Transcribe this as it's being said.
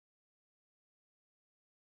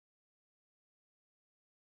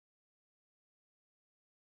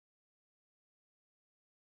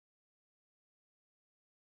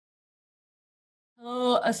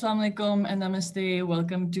Hello, Assalamu alaikum and namaste.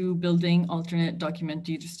 Welcome to Building Alternate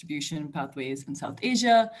Documentary Distribution Pathways in South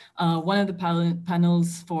Asia, one of the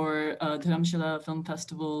panels for Dharamshala Film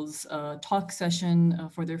Festival's talk session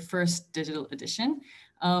for their first digital edition.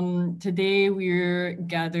 Today, we're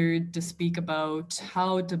gathered to speak about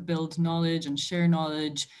how to build knowledge and share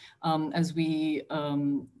knowledge as we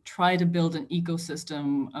try to build an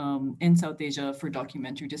ecosystem in South Asia for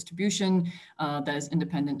documentary distribution that is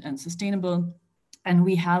independent and sustainable. And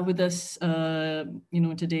we have with us,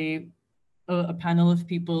 today, a panel of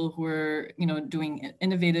people who are, doing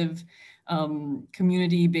innovative,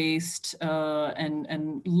 community-based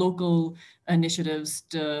and local initiatives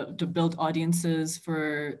to build audiences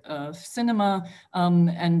for cinema.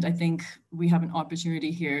 And I think we have an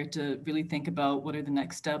opportunity here to really think about what are the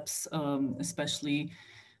next steps, especially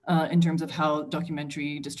in terms of how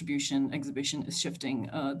documentary distribution exhibition is shifting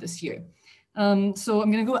this year. So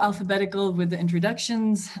I'm going to go alphabetical with the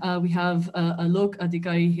introductions. We have Alok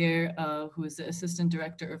Adhikari here, who is the Assistant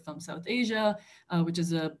Director of Film South Asia, which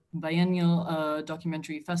is a biennial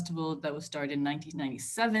documentary festival that was started in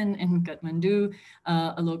 1997 in Kathmandu.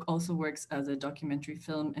 Alok also works as a documentary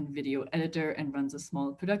film and video editor and runs a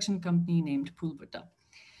small production company named Pulbutta.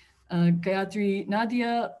 Gayatri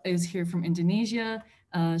Nadya is here from Indonesia.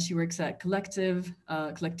 She works at Kolektif,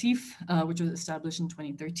 which was established in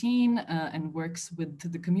 2013 and works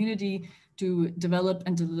with the community to develop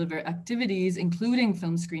and deliver activities, including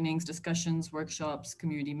film screenings, discussions, workshops,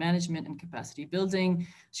 community management, and capacity building.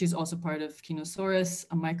 She's also part of Kinosaurus,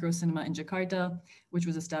 a micro cinema in Jakarta, which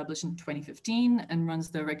was established in 2015 and runs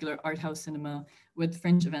the regular art house cinema with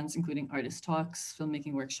fringe events, including artist talks,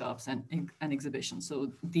 filmmaking workshops, and exhibitions.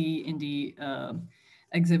 So the indie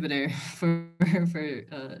exhibitor for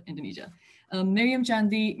Indonesia. Miriam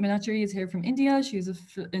Chandy Menacherry is here from India. She's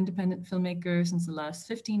an independent filmmaker since the last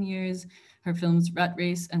 15 years. Her films Rat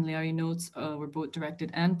Race and Liari Notes were both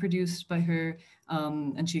directed and produced by her.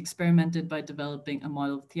 And she experimented by developing a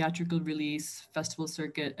model of theatrical release, festival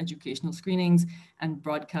circuit, educational screenings, and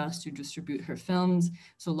broadcast to distribute her films.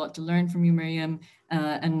 So a lot to learn from you, Miriam.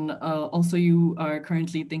 And also you are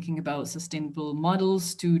currently thinking about sustainable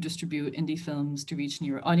models to distribute indie films to reach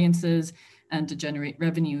newer audiences and to generate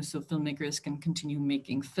revenue so filmmakers can continue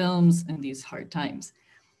making films in these hard times.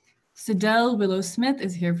 Sydelle Willow Smith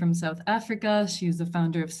is here from South Africa. She's the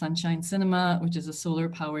founder of Sunshine Cinema, which is a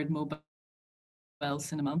solar-powered mobile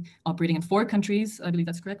cinema operating in 4 countries, I believe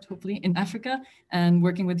that's correct, hopefully, in Africa, and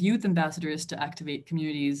working with youth ambassadors to activate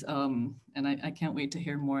communities. And I can't wait to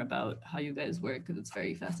hear more about how you guys work because it's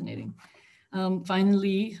very fascinating.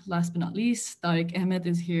 Finally, last but not least, Tareq Ahmed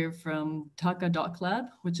is here from Dhaka DocLab,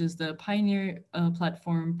 which is the pioneer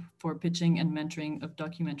platform for pitching and mentoring of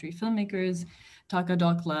documentary filmmakers. Dhaka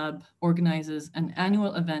DocLab organizes an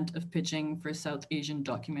annual event of pitching for South Asian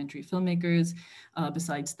documentary filmmakers.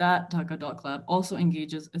 Besides that, Dhaka DocLab also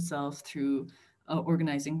engages itself through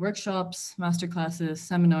organizing workshops, masterclasses,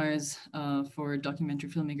 seminars for documentary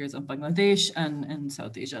filmmakers of Bangladesh and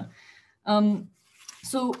South Asia.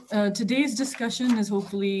 So today's discussion is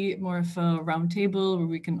hopefully more of a roundtable where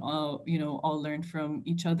we can all learn from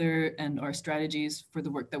each other and our strategies for the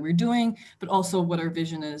work that we're doing, but also what our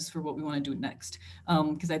vision is for what we want to do next.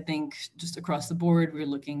 Because I think just across the board, we're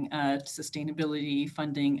looking at sustainability,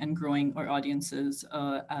 funding, and growing our audiences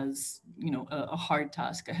as a hard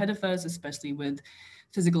task ahead of us, especially with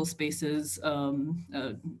physical spaces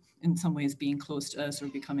in some ways being close to us or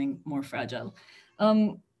becoming more fragile.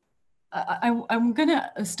 I'm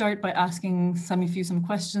gonna start by asking some of you some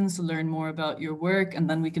questions to learn more about your work, and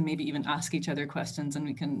then we can maybe even ask each other questions and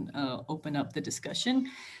we can open up the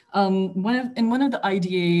discussion. In one of the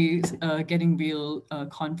IDA Getting Real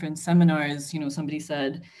conference seminars, somebody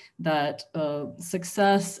said that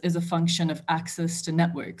success is a function of access to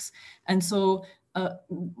networks. And so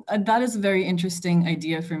that is a very interesting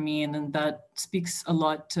idea for me, and then that speaks a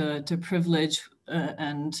lot to privilege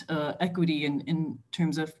and equity in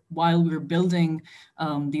terms of while we're building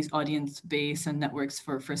these audience base and networks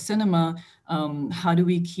for cinema, how do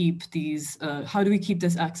we keep this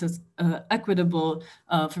access equitable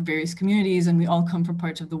for various communities? And we all come from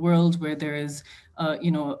parts of the world where there is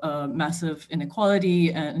massive inequality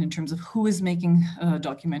in terms of who is making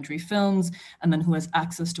documentary films and then who has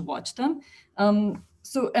access to watch them. And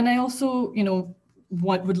I also,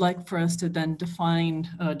 what would like for us to then define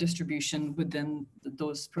distribution within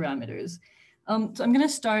those parameters. So I'm going to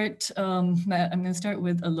start. I'm going to start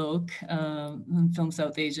with Alok on Film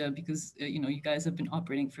South Asia because you guys have been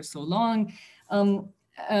operating for so long,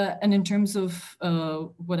 and in terms of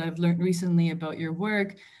what I've learned recently about your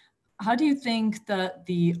work, how do you think that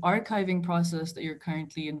the archiving process that you're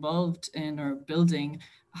currently involved in or building,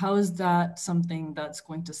 how is that something that's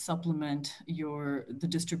going to supplement the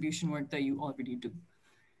distribution work that you already do?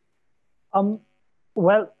 Um,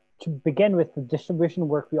 well, to begin with, the distribution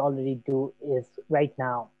work we already do is right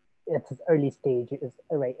now, it's its early stage, is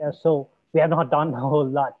right. So we have not done a whole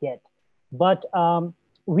lot yet, but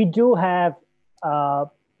we do have.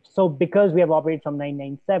 So because we have operated from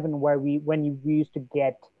 997, where we used to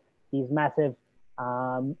get these massive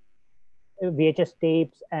VHS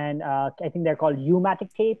tapes, and I think they're called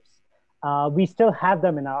U-matic tapes. We still have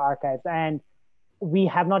them in our archives, and we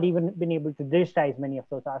have not even been able to digitize many of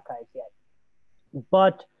those archives yet.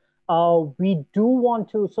 But we do want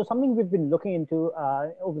to. So something we've been looking into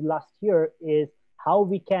over the last year is how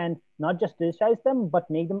we can not just digitize them, but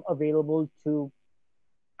make them available to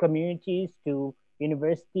communities, to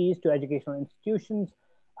universities, to educational institutions,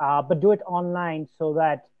 but do it online so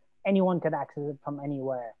that anyone can access it from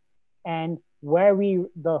anywhere. And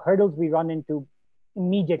the hurdles we run into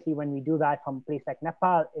immediately when we do that from a place like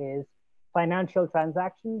Nepal is financial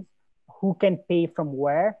transactions, who can pay from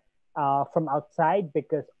where, from outside,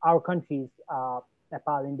 because our countries,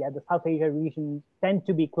 Nepal, India, the South Asia region tend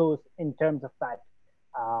to be close in terms of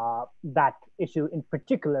that issue in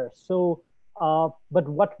particular. So, but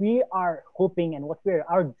what we are hoping and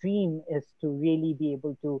our dream is to really be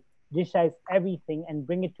able to digitize everything and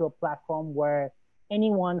bring it to a platform where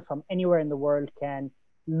anyone from anywhere in the world can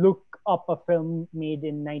look up a film made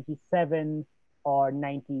in 97 or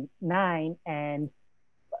 99 and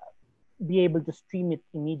be able to stream it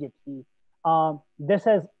immediately. This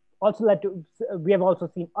has also led to, we have also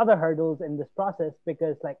seen other hurdles in this process,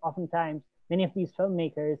 because like oftentimes many of these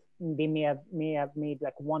filmmakers, they may have made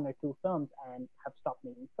like one or two films and have stopped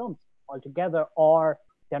making films altogether, or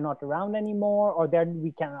they're not around anymore, or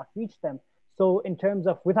we cannot reach them. So in terms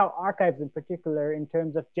of, with our archives in particular, in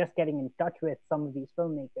terms of just getting in touch with some of these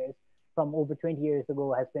filmmakers from over 20 years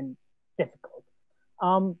ago has been difficult.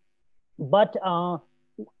 But our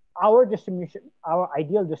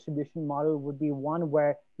ideal distribution model would be one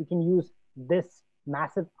where we can use this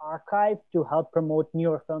massive archive to help promote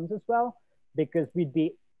newer films as well, because we'd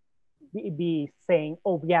be saying,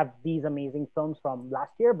 oh, we have these amazing films from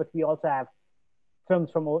last year, but we also have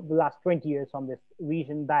films from the last 20 years from this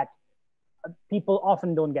region that people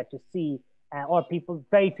often don't get to see, or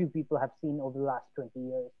very few people have seen over the last 20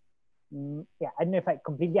 years. Yeah, I don't know if I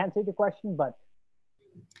completely answered the question, but.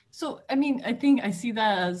 So, I mean, I think I see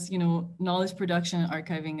that as, knowledge production and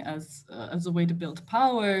archiving as a way to build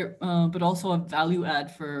power, but also a value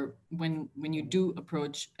add for when you do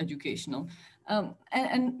approach educational.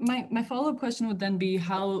 And my follow-up question would then be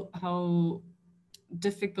how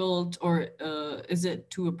difficult or is it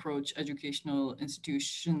to approach educational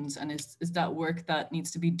institutions, and is that work that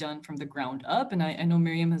needs to be done from the ground up? And I know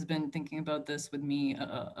Miriam has been thinking about this with me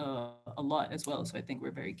a lot as well, so I think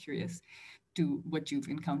we're very curious to what you've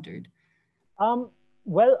encountered.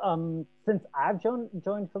 Well, since I've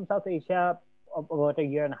joined from South Asia about a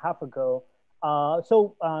year and a half ago,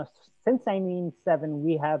 since 1997,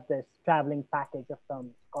 we have this traveling package of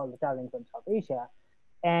films called the Traveling from South Asia.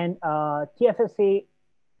 And TFSA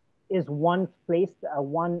is one place,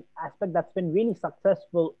 one aspect that's been really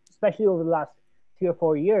successful, especially over the last 3 or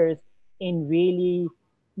 4 years, in really,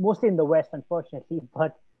 mostly in the West, unfortunately,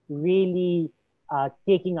 but really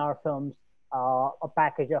taking our films, a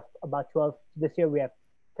package of about 12. This year we have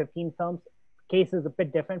 15 films. Case is a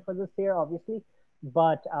bit different for this year, obviously,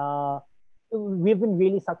 but we've been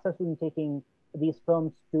really successful in taking these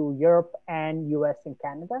films to Europe and US and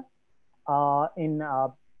Canada, in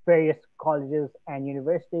various colleges and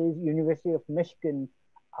universities. University of Michigan,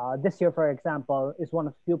 this year, for example, is one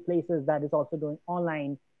of the few places that is also doing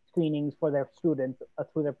online screenings for their students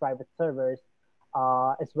through their private servers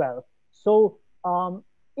as well. So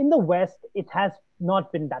in the West, it has not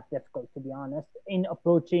been that difficult, to be honest, in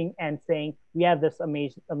approaching and saying, we have this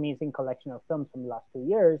amazing collection of films from the last 2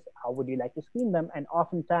 years. How would you like to screen them? And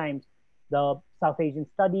oftentimes, the South Asian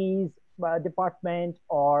Studies department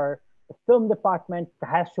or the film department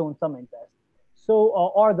has shown some interest. So,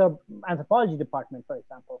 or the anthropology department, for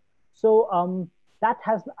example. So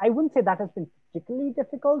I wouldn't say that has been particularly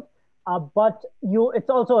difficult, but it's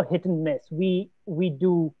also a hit and miss. We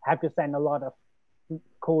do have to send a lot of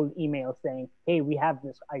cold emails saying, hey, we have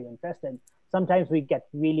this, are you interested? Sometimes we get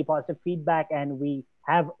really positive feedback, and we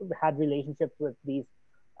have had relationships with these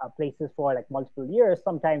places for like multiple years.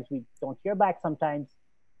 Sometimes we don't hear back. Sometimes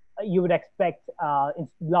you would expect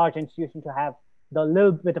large institutions to have the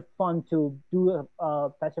little bit of fun to do a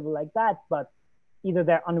festival like that, but either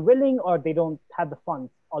they're unwilling or they don't have the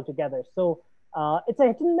funds altogether. So It's a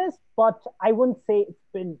hit and miss, but I wouldn't say it's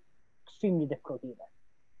been extremely difficult either.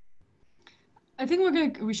 I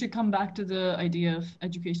think we should come back to the idea of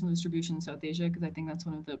educational distribution in South Asia, because I think that's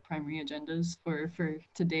one of the primary agendas for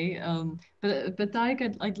today. But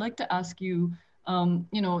Tareq, I'd like to ask you,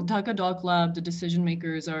 Dhaka DocLab, the decision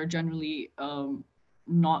makers are generally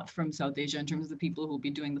not from South Asia in terms of the people who will be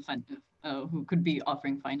doing who could be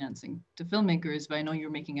offering financing to filmmakers. But I know you're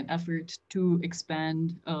making an effort to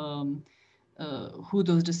expand who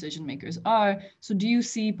those decision makers are. So do you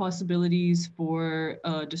see possibilities for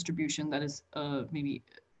distribution that is maybe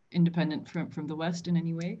independent from the West in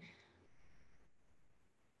any way?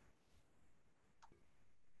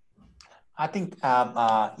 I think,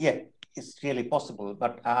 yeah, it's really possible.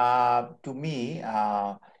 But to me,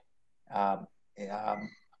 um,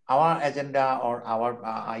 our agenda or our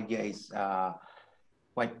idea is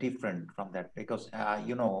quite different from that, because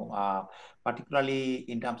particularly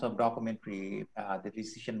in terms of documentary, the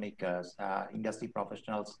decision makers, industry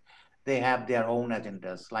professionals, they have their own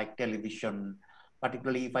agendas, like television.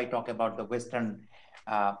 Particularly if I talk about the Western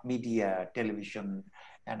media, television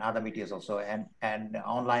and other medias also, and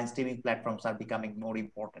online streaming platforms are becoming more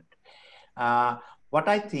important. What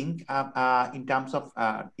I think in terms of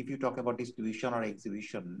if you talk about distribution or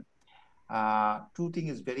exhibition, two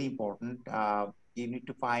things is very important. You need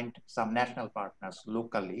to find some national partners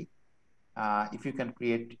locally. If you can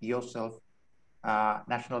create yourself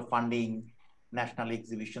national funding, national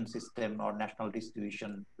exhibition system, or national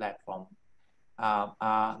distribution platform,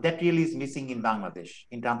 that really is missing in Bangladesh.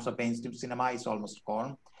 In terms of mainstream cinema, it's almost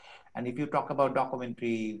gone. And if you talk about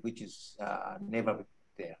documentary, which is never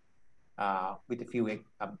there, with a few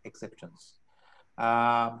exceptions.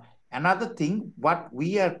 Another thing, what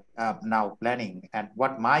we are now planning, and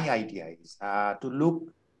what my idea is to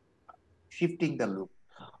look, shifting the look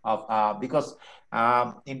of, because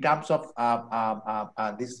in terms of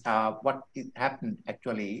this, what happened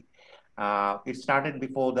actually, it started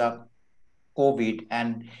before the COVID,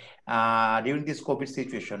 and during this COVID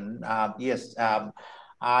situation, yes,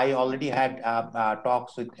 I already had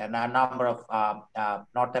talks with a number of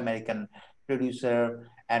North American producer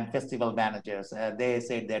and festival managers. They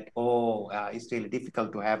said that, it's really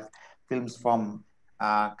difficult to have films from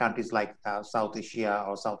countries like South Asia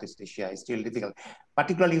or Southeast Asia. It's still difficult,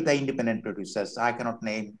 particularly the independent producers. I cannot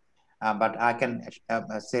name, but I can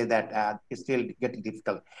say that it's still getting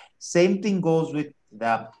difficult. Same thing goes with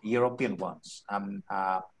the European ones.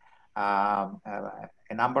 A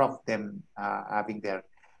number of them having their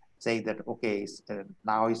say that, okay,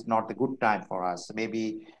 now is not a good time for us.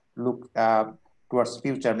 Maybe look towards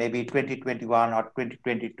future, maybe 2021 or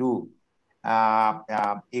 2022.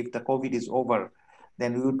 If the COVID is over,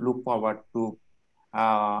 then we would look forward to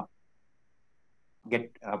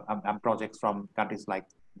get projects from countries like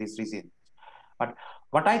this region. But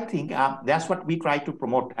what I think, that's what we try to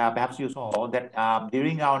promote. Perhaps you saw that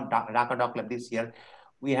during our Dhaka DocLab this year,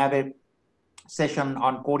 we have a session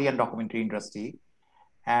on Korean documentary industry.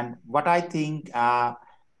 And what I think,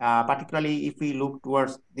 particularly if we look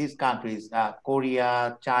towards these countries,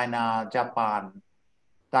 Korea, China, Japan,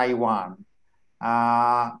 Taiwan,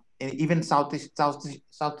 even Southeast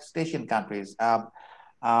Asian countries.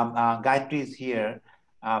 Gayatri is here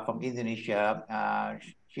from Indonesia.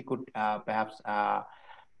 She could perhaps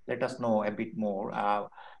let us know a bit more,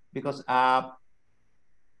 because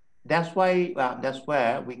that's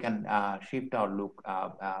where we can shift our look,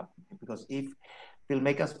 because if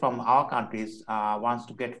filmmakers from our countries wants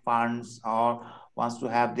to get funds, or wants to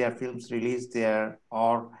have their films released there,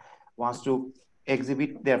 or wants to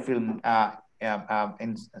exhibit their film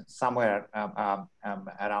in somewhere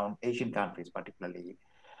around Asian countries, particularly,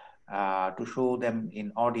 to show them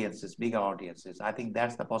in audiences, bigger audiences, I think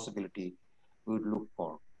that's the possibility we would look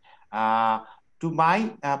for. To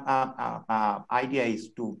my idea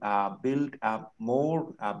is to build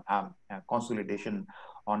more consolidation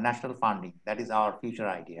on national funding. That is our future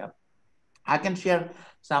idea. I can share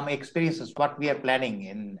some experiences, what we are planning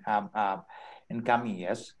in coming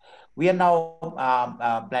years. We are now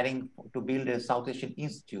planning to build a South Asian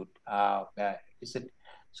Institute. It's a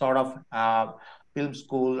sort of film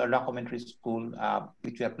school, a documentary school,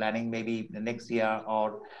 which we are planning maybe the next year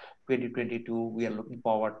or 2022. We are looking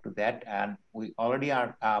forward to that. And we already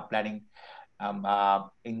are planning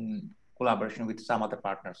in collaboration with some other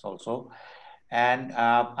partners also. And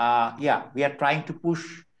yeah, we are trying to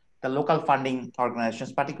push the local funding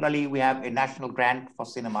organizations. Particularly, we have a national grant for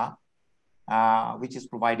cinema, which is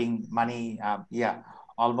providing money,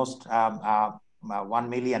 almost 1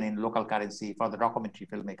 million in local currency for the documentary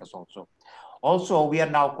filmmakers also. Also, we are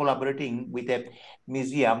now collaborating with a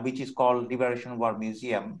museum which is called Liberation War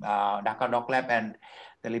Museum. Dhaka DocLab and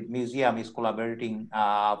the museum is collaborating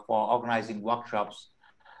for organizing workshops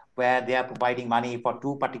where they are providing money for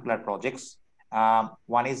two particular projects.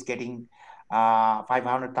 One is getting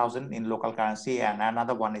 500,000 in local currency and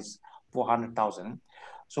another one is 400,000.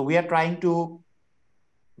 So we are trying to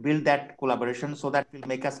build that collaboration so that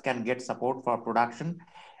filmmakers can get support for production.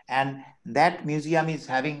 And that museum is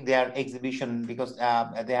having their exhibition because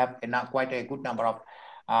they have quite a good number of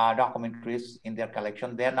documentaries in their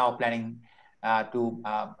collection. They're now planning to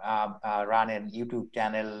run a YouTube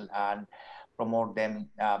channel and promote them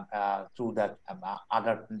through the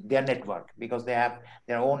their network, because they have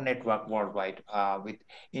their own network worldwide with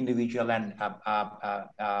individual and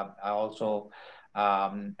also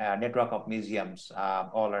network of museums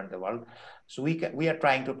all around the world. So we are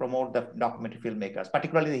trying to promote the documentary filmmakers,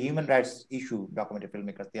 particularly the human rights issue documentary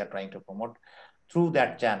filmmakers. They are trying to promote through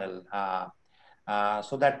that channel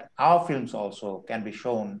so that our films also can be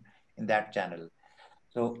shown in that channel.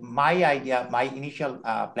 So my idea, my initial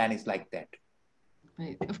plan is like that.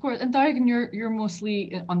 Right. Of course, and Tareq, you're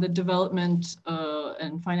mostly on the development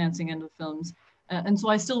and financing end of films, and so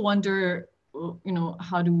I still wonder,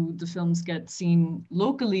 how do the films get seen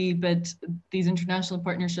locally, but these international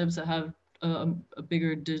partnerships that have a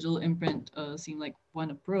bigger digital imprint seem like one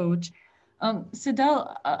approach.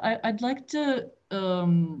 Sydelle, I'd like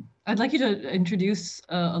you to introduce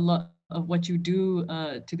a lot of what you do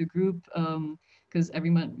to the group, because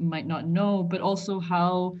everyone might not know, but also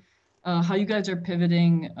how you guys are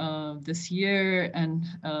pivoting this year and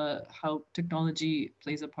how technology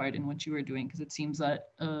plays a part in what you are doing, because it seems that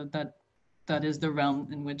that is the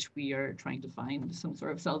realm in which we are trying to find some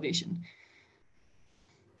sort of salvation.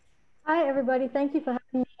 Hi, everybody. Thank you for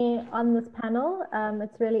having me on this panel.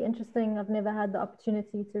 It's really interesting. I've never had the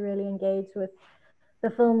opportunity to really engage with the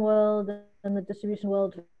film world and the distribution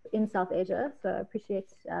world in South Asia, so I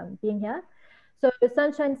appreciate being here. So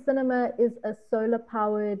Sunshine Cinema is a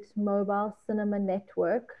solar-powered mobile cinema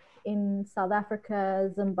network in South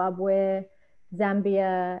Africa, Zimbabwe,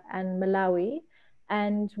 Zambia, and Malawi.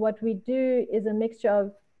 And what we do is a mixture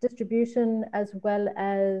of distribution as well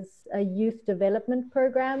as a youth development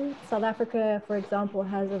program. South Africa, for example,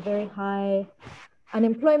 has a very high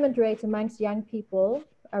unemployment rate amongst young people,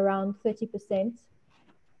 around 30%.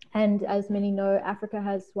 And as many know, Africa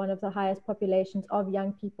has one of the highest populations of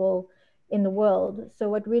young people in the world. So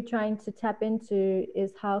what we're trying to tap into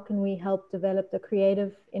is how can we help develop the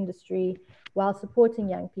creative industry while supporting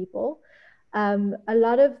young people. A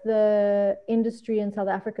lot of the industry in South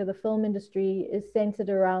Africa, the film industry, is centered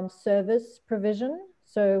around service provision.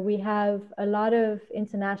 So we have a lot of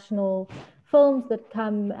international films that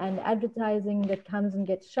come and advertising that comes and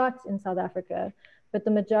gets shot in South Africa, but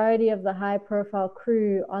the majority of the high profile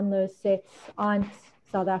crew on those sets aren't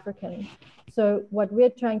South African. So what we're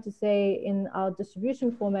trying to say in our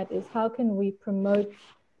distribution format is how can we promote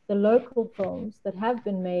the local films that have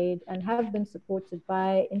been made and have been supported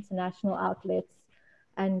by international outlets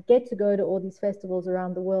and get to go to all these festivals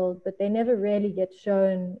around the world, but they never really get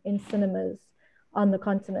shown in cinemas on the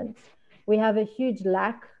continent. We have a huge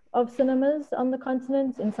lack of cinemas on the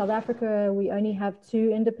continent. In South Africa, we only have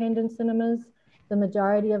 2 independent cinemas. The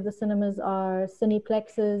majority of the cinemas are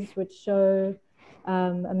cineplexes, which show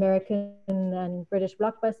American and British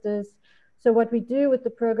blockbusters. So what we do with the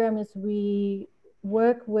program is we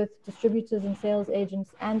work with distributors and sales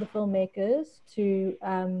agents and the filmmakers to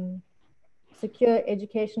secure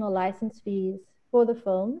educational license fees for the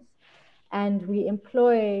films. And we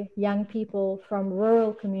employ young people from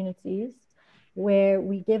rural communities where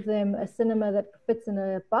we give them a cinema that fits in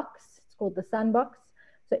a box. It's called the Sunbox.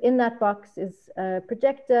 So in that box is a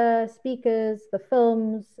projector, speakers, the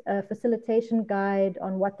films, a facilitation guide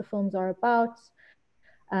on what the films are about,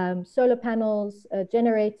 solar panels, a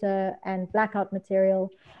generator, and blackout material,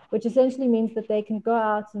 which essentially means that they can go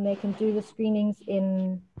out and they can do the screenings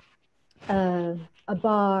in a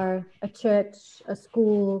bar, a church, a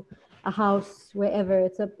school, a house, wherever.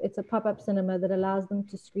 It's a pop-up cinema that allows them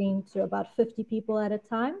to screen to about 50 people at a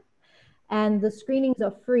time. And the screenings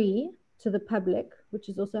are free to the public, which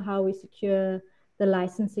is also how we secure the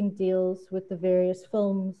licensing deals with the various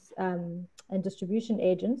films and distribution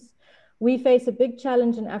agents. We face a big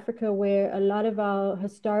challenge in Africa where a lot of our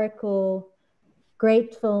historical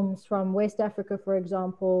great films from West Africa, for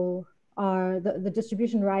example, are the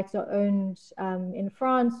distribution rights are owned in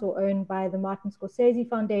France or owned by the Martin Scorsese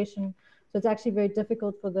Foundation. So it's actually very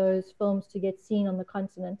difficult for those films to get seen on the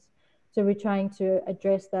continent. So we're trying to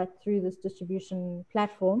address that through this distribution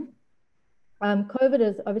platform. COVID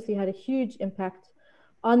has obviously had a huge impact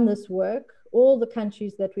on this work. all the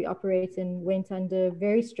countries that we operate in went under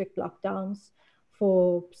very strict lockdowns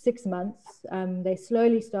for 6 months. They're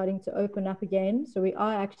slowly starting to open up again. So we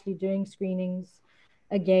are actually doing screenings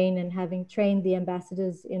again and having trained the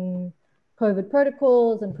ambassadors in COVID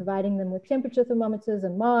protocols and providing them with temperature thermometers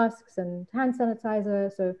and masks and hand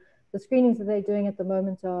sanitizer. So the screenings that they're doing at the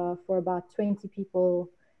moment are for about 20 people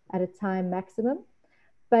at a time maximum.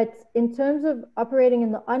 But in terms of operating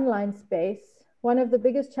in the online space, one of the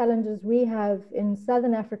biggest challenges we have in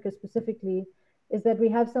Southern Africa specifically is that we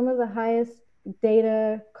have some of the highest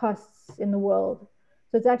data costs in the world.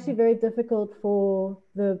 So it's actually very difficult for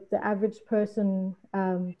the average person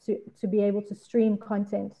to be able to stream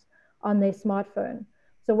content on their smartphone.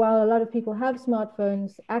 So while a lot of people have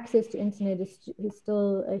smartphones, access to internet is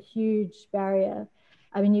still a huge barrier.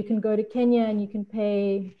 I mean, you can go to Kenya and you can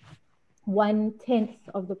pay 1/10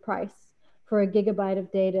 of the price for a gigabyte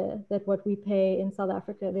of data that what we pay in South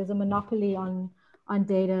Africa. There's a monopoly on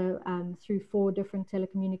data through 4 different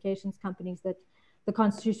telecommunications companies that the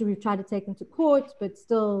constitution, we've tried to take them to court, but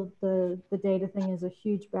still the data thing is a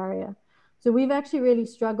huge barrier. So we've actually really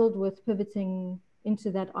struggled with pivoting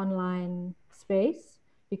into that online space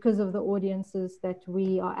because of the audiences that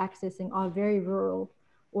we are accessing are very rural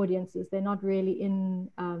audiences. They're not really in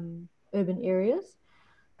urban areas.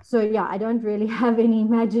 So yeah, I don't really have any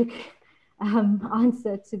magic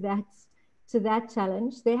answer to that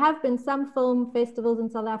challenge. There have been some film festivals in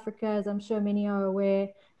South Africa, as I'm sure many are aware,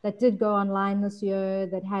 that did go online this year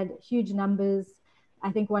that had huge numbers.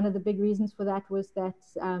 I think one of the big reasons for that was that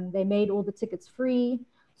they made all the tickets free.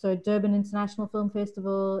 So Durban International Film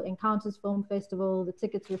Festival, Encounters Film Festival, the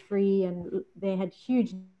tickets were free and they had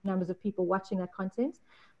huge numbers of people watching that content.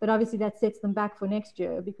 But obviously that sets them back for next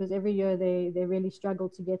year because every year they really struggle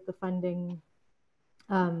to get the funding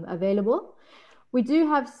available. We do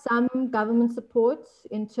have some government support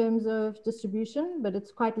in terms of distribution, but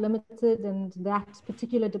it's quite limited, and that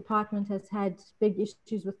particular department has had big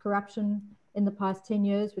issues with corruption in the past 10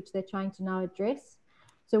 years, which they're trying to now address.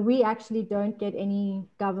 So we actually don't get any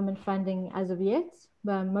government funding as of yet.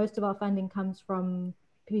 But most of our funding comes from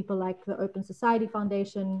people like the Open Society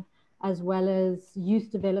Foundation, as well as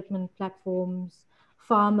youth development platforms,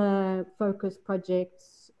 farmer-focused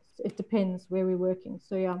projects. It depends where we're working.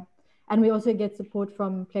 So yeah. And we also get support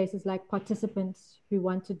from places like participants who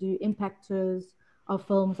want to do impact tours of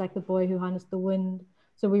films like The Boy Who Harnessed the Wind.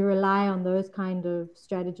 So we rely on those kind of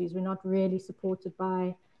strategies. We're not really supported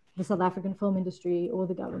by the South African film industry or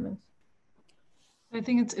the government. I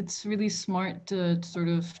think it's really smart to sort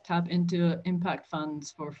of tap into impact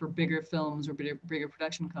funds for bigger films or bigger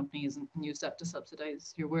production companies and use that to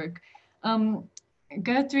subsidize your work.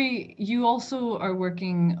 Gayatri, you also are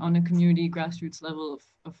working on a community grassroots level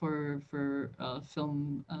for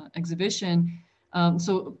film exhibition.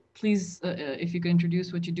 So please, if you could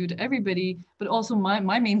introduce what you do to everybody, but also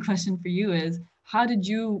my main question for you is, how did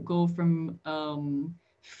you go from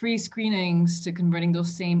free screenings to converting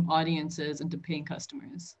those same audiences into paying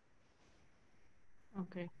customers?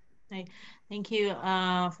 Okay, hi, thank you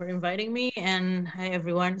for inviting me, and hi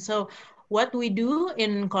everyone. So what we do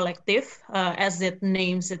in Kolektif, as it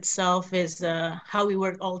names itself, is how we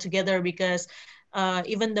work all together, because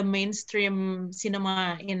even the mainstream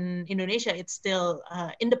cinema in Indonesia, it's still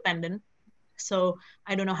independent. So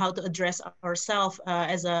I don't know how to address ourselves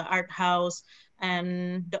as an art house,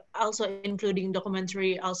 and also including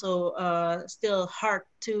documentary, also still hard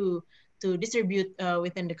to distribute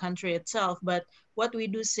within the country itself. But what we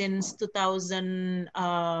do since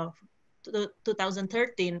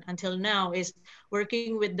 2013 until now is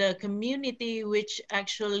working with the community, which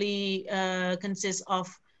actually consists of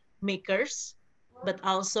makers, but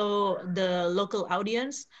also the local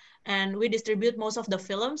audience. And we distribute most of the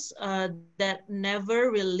films that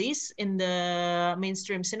never released in the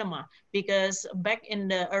mainstream cinema, because back in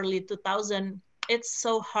the early 2000s, it's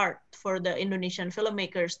so hard for the Indonesian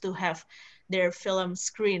filmmakers to have their film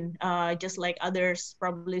screened, just like others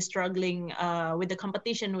probably struggling with the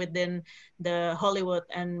competition within the Hollywood.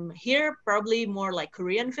 And here, probably more like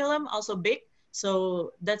Korean film, also big.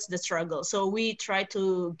 So that's the struggle. So we try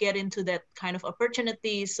to get into that kind of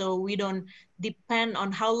opportunity, so we don't depend on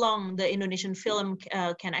how long the Indonesian film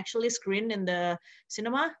can actually screen in the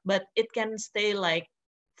cinema, but it can stay like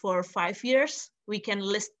for 5 years. We can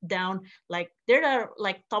list down, like there are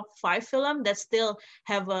like top 5 films that still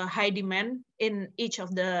have a high demand in each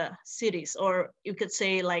of the cities, or you could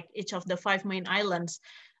say like each of the 5 main islands.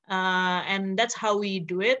 And that's how we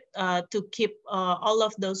do it, to keep all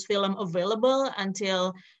of those films available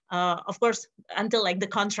until, of course, until like the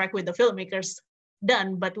contract with the filmmakers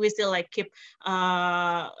done. But we still like keep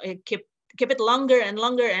keep it longer and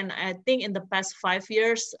longer. And I think in the past 5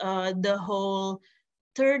 years, the whole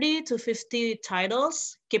 30 to 50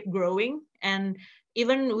 titles keep growing. And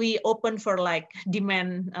even we open for like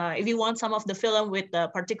demand, if you want some of the film with a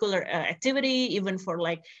particular activity, even for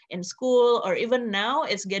like in school, or even now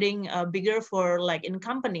it's getting bigger for like in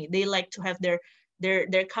company. They like to have their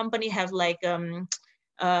company have like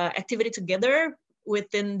activity together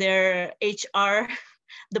within their HR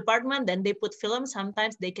department, then they put film.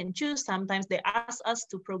 Sometimes they can choose, sometimes they ask us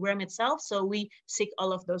to program itself. So we seek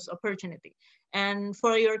all of those opportunity. And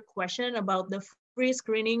for your question about the free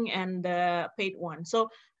screening and the paid one. So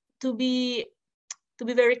to be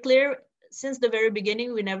very clear, since the very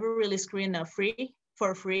beginning, we never really screen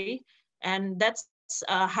for free. And that's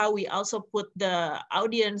how we also put the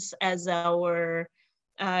audience as our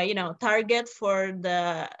target for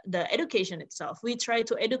the education itself. We try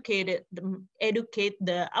to educate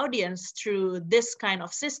the audience through this kind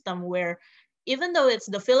of system where even though it's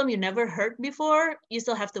the film you never heard before, you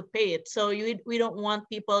still have to pay it. So we don't want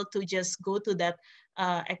people to just go to that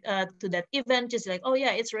event just like, oh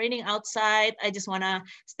yeah, it's raining outside, I just want to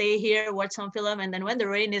stay here, watch some film, and then when the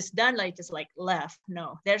rain is done, like just like left.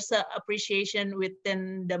 No, there's a appreciation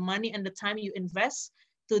within the money and the time you invest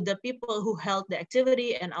to the people who held the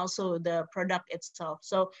activity and also the product itself.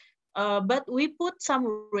 So but we put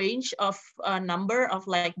some range of number of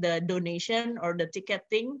like the donation or the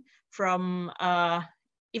ticketing from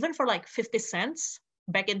even for like 50 cents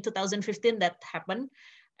back in 2015 that happened.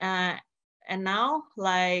 And now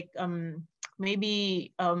like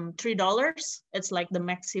maybe $3, it's like the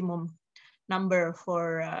maximum number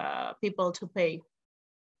for people to pay.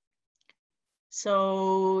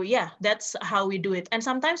 So yeah, that's how we do it. And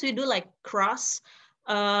sometimes we do like cross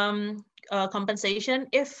compensation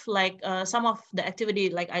if like some of the activity,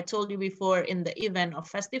 like I told you before, in the event of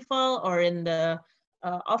festival or in the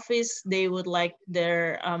office, they would like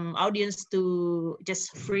their audience to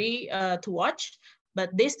just free to watch, but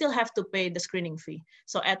they still have to pay the screening fee.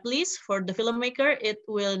 So at least for the filmmaker, it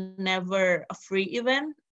will never a free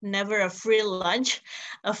event, never a free lunch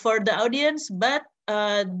for the audience, but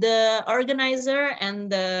the organizer and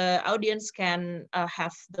the audience can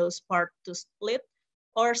have those part to split.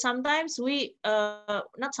 Or sometimes we,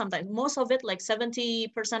 not sometimes, most of it, like 70%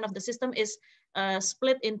 of the system is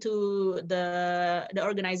split into the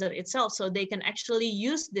organizer itself. So they can actually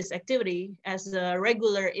use this activity as a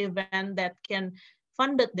regular event that can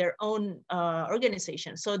fund their own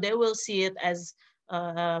organization. So they will see it as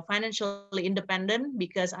financially independent,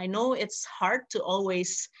 because I know it's hard to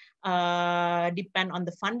always depend on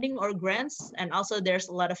the funding or grants. And also there's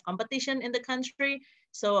a lot of competition in the country.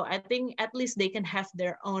 So I think at least they can have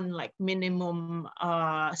their own like minimum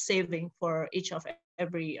saving for each of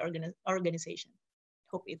every organization.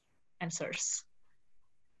 Hope it answers.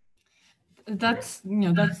 That's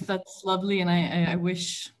that's lovely, and I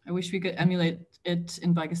wish we could emulate it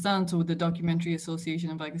in Pakistan. So with the Documentary Association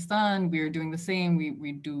in Pakistan, we're doing the same.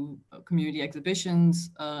 We do community exhibitions,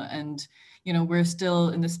 and we're still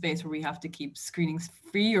in the space where we have to keep screenings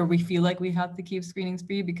free, or we feel like we have to keep screenings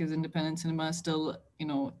free because independent cinema is still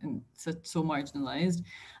so marginalized.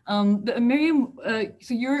 Miriam,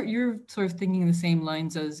 so you're sort of thinking the same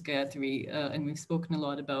lines as Gayatri, and we've spoken a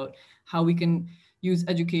lot about how we can use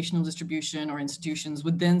educational distribution or institutions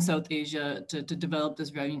within South Asia to develop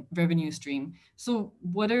this revenue stream. So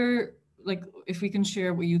what are, like, if we can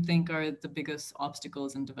share what you think are the biggest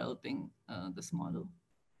obstacles in developing this model?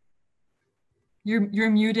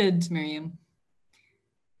 You're muted, Miriam.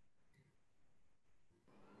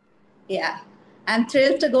 Yeah, I'm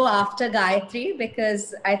thrilled to go after Gayatri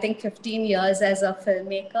because I think 15 years as a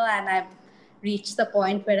filmmaker, and I've reached the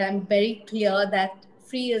point where I'm very clear that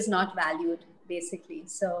free is not valued, basically.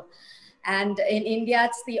 So, and in India,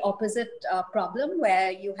 it's the opposite problem,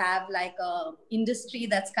 where you have like a industry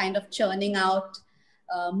that's kind of churning out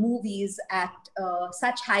movies at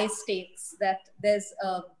such high stakes that there's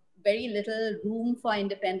very little room for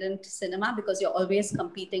independent cinema, because you're always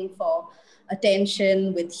competing for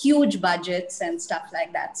attention with huge budgets and stuff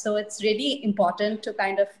like that. So it's really important to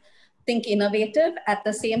kind of think innovative, at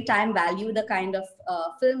the same time value the kind of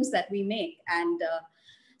films that we make. And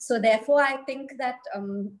so therefore, I think that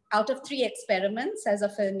out of 3 experiments as a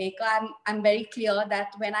filmmaker, I'm very clear that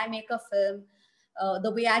when I make a film,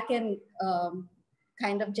 the way I can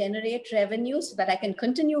kind of generate revenue so that I can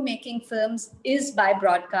continue making films is by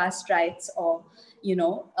broadcast rights, or,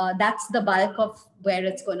 that's the bulk of where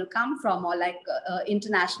it's going to come from, or like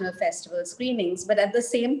international festival screenings. But at the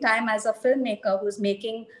same time, as a filmmaker who's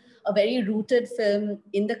making a very rooted film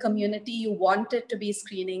in the community, you want it to be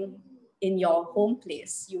screening in your home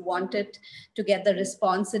place. You want it to get the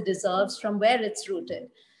response it deserves from where it's rooted.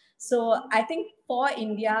 So I think for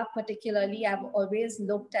India particularly, I've always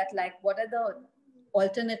looked at like, what are the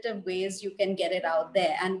alternative ways you can get it out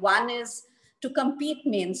there? And one is to compete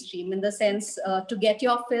mainstream, in the sense to get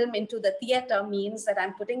your film into the theater means that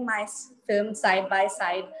I'm putting my film side by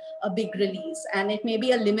side a big release. And it may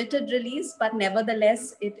be a limited release, but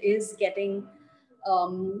nevertheless, it is getting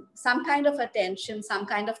some kind of attention, some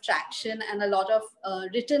kind of traction, and a lot of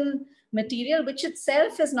written material, which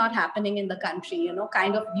itself is not happening in the country, you know,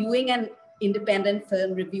 kind of viewing an independent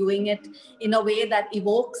film, reviewing it in a way that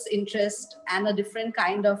evokes interest and a different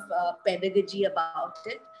kind of pedagogy about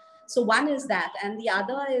it. So one is that, and the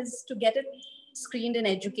other is to get it screened in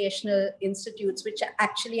educational institutes, which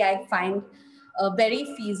actually I find a very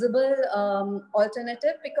feasible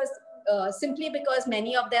alternative, because simply because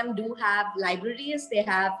many of them do have libraries, they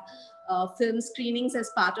have film screenings as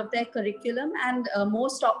part of their curriculum, and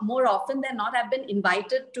more often than not, I've been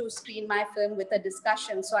invited to screen my film with a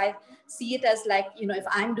discussion. So I see it as like, you know, if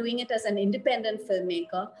I'm doing it as an independent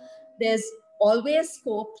filmmaker, there's always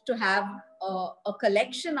scope to have a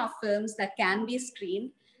collection of films that can be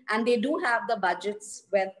screened, and they do have the budgets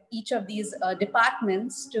with each of these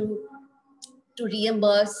departments to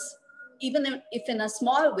reimburse, even if in a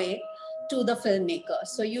small way, to the filmmaker.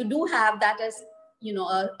 So you do have that as, you know,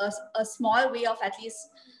 a small way of at least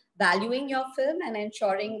valuing your film and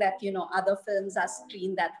ensuring that, you know, other films are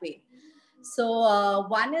screened that way. So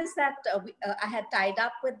one is that I had tied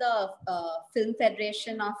up with the Film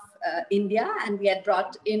Federation of India, and we had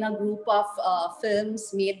brought in a group of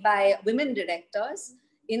films made by women directors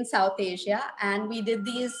in South Asia. And we did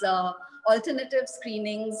these alternative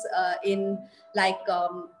screenings in like,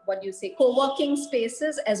 what do you say, co-working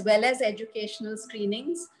spaces, as well as educational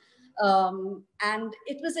screenings. And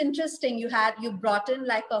it was interesting. You brought in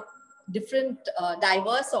like a different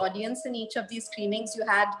diverse audience in each of these screenings. You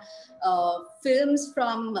had films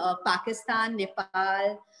from Pakistan,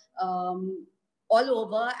 Nepal, all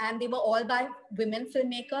over, and they were all by women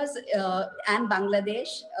filmmakers, and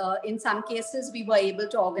Bangladesh. In some cases, we were able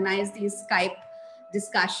to organize these Skype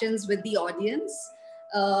discussions with the audience.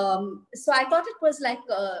 So I thought it was like,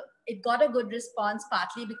 it got a good response,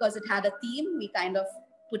 partly because it had a theme. We kind of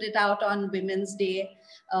put it out on Women's Day.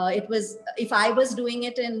 It was, if I was doing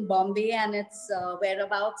it in Bombay and its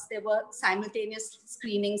whereabouts, there were simultaneous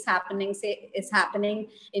screenings happening, say it's happening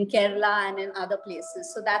in Kerala and in other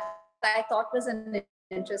places. So that I thought was an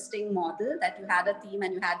interesting model, that you had a theme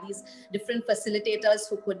and you had these different facilitators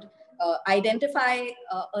who could identify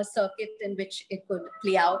a circuit in which it could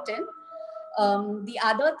play out in. The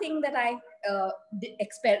other thing that I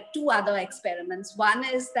two other experiments. One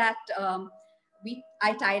is that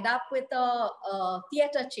I tied up with a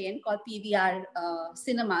theater chain called PVR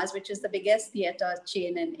Cinemas, which is the biggest theater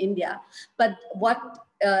chain in India. But what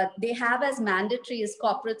they have as mandatory is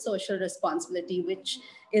corporate social responsibility, which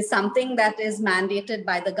is something that is mandated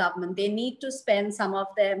by the government. They need to spend some of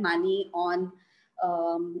their money on,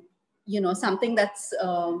 you know, something that's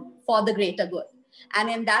for the greater good. And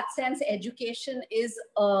in that sense, education is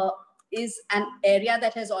an area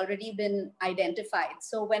that has already been identified.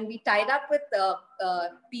 So when we tied up with the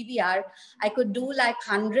PVR, I could do like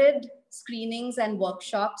 100 screenings and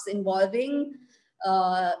workshops involving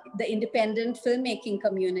the independent filmmaking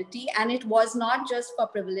community. And it was not just for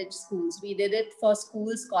privileged schools. We did it for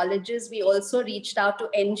schools, colleges. We also reached out to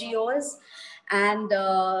NGOs. And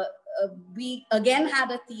we again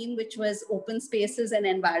had a theme, which was open spaces and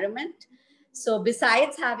environment. So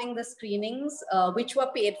besides having the screenings, which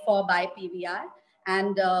were paid for by PVR,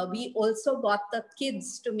 and we also got the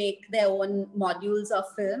kids to make their own modules of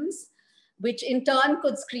films, which in turn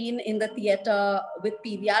could screen in the theater with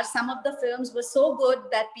PVR. Some of the films were so good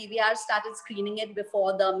that PVR started screening it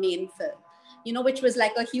before the main film, you know, which was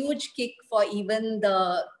like a huge kick for even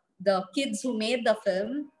the kids who made the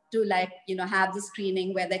film to, like, you know, have the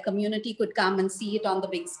screening where their community could come and see it on the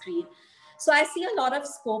big screen. So I see a lot of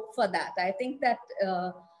scope for that. I think that,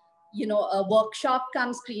 you know, a workshop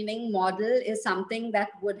come screening model is something that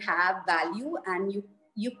would have value, and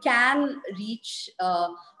you can reach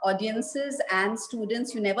audiences and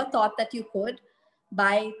students you never thought that you could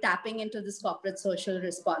by tapping into this corporate social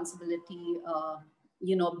responsibility,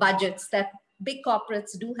 you know, budgets that big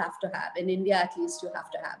corporates do have to have. In India, at least, you have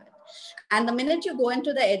to have it. And the minute you go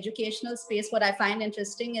into the educational space, what I find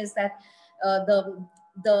interesting is that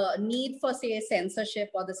the need for, say,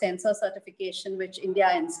 censorship or the censor certification, which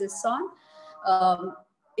India insists on,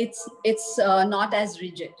 it's not as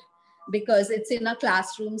rigid, because it's in a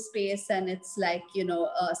classroom space, and it's like, you know,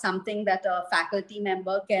 something that a faculty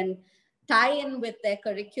member can tie in with their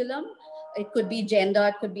curriculum. it could be gender,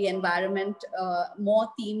 it could be environment, more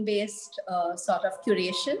theme-based sort of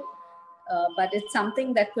curation. But it's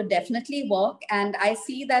something that could definitely work. And I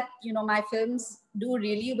see that, you know, my films do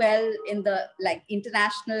really well in the like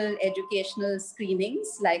international educational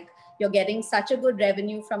screenings. Like you're getting such a good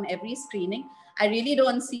revenue from every screening. I really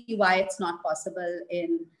don't see why it's not possible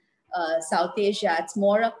in South Asia. It's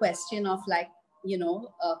more a question of like, you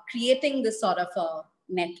know, creating this sort of a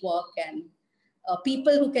network and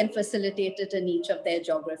people who can facilitate it in each of their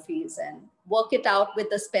geographies and work it out with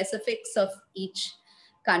the specifics of each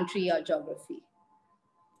country or geography.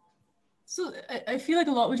 So I feel like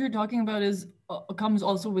a lot what you're talking about is comes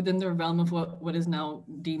also within the realm of what is now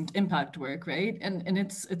deemed impact work, right? And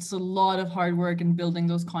it's a lot of hard work in building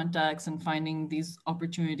those contacts and finding these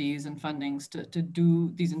opportunities and fundings to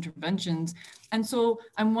do these interventions. And so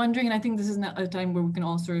I'm wondering, and I think this is a time where we can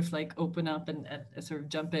all sort of like open up and sort of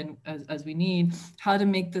jump in as we need, how to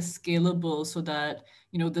make this scalable so that,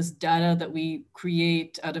 you know, this data that we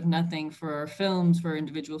create out of nothing for our films, for our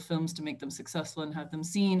individual films to make them successful and have them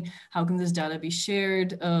seen, how can this data be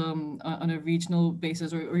shared on a regional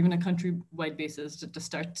basis or even a countrywide basis to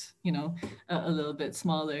start, you know, a little bit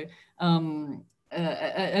smaller.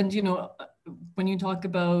 And, you know, when you talk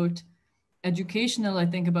about educational, I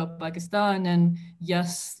think about Pakistan, and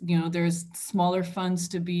yes, you know, there's smaller funds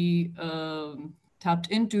to be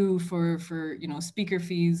tapped into for you know, speaker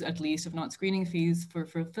fees, at least, if not screening fees for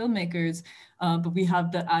filmmakers. But we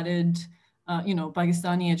have the added, you know,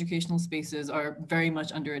 Pakistani educational spaces are very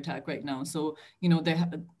much under attack right now. So, you know,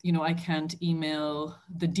 you know, I can't email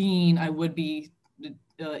the dean. I would be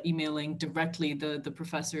emailing directly the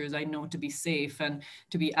professors I know to be safe and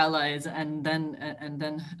to be allies, and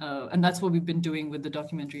that's what we've been doing with the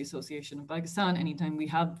Documentary Association of Pakistan. Anytime we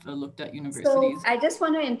have looked at universities. So I just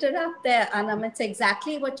want to interrupt there, Anam. It's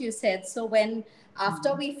exactly what you said. So when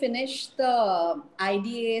after we finished the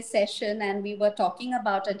IDA session and we were talking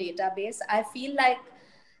about a database, I feel like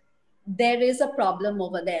there is a problem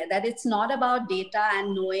over there, that it's not about data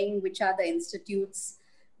and knowing which are the institutes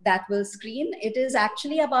that will screen. It is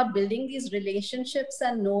actually about building these relationships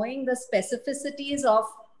and knowing the specificities of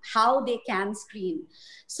how they can screen.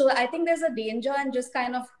 So I think there's a danger in just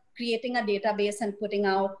kind of creating a database and putting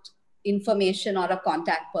out information or a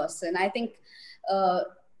contact person. I think,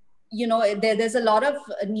 you know, there's a lot of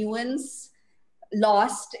nuance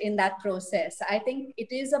lost in that process. I think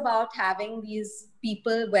it is about having these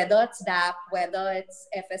people, whether it's DAP, whether it's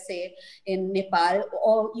FSA in Nepal,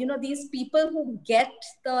 or, you know, these people who get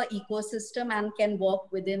the ecosystem and can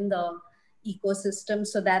work within the ecosystem,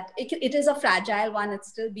 so that it is a fragile one, it's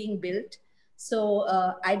still being built. So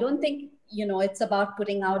I don't think, you know, it's about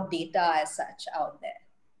putting out data as such out there.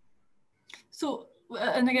 So,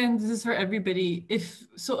 and again, this is for everybody.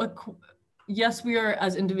 Yes, we are,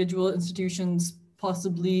 as individual institutions,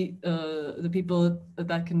 possibly the people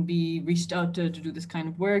that can be reached out to do this kind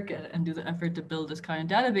of work and do the effort to build this kind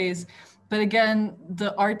of database. But again,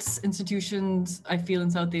 the arts institutions, I feel,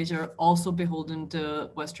 in South Asia are also beholden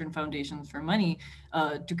to Western foundations for money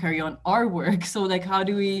to carry on our work. So like, how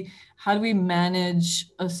do we manage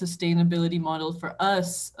a sustainability model for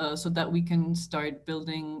us so that we can start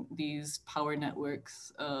building these power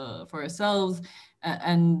networks for ourselves?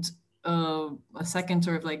 And a second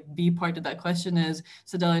sort of like B part of that question is,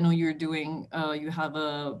 Sydelle, I know you're doing, you have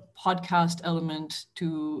a podcast element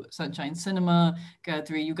to Sunshine Cinema.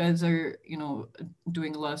 Gayatri, you guys are, you know,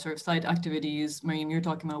 doing a lot of sort of side activities. Miriam, you're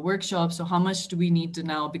talking about workshops. So how much do we need to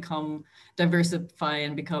now diversify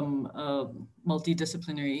and become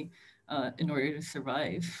multidisciplinary in order to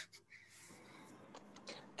survive?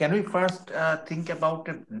 Can we first think about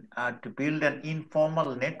to build an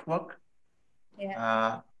informal network?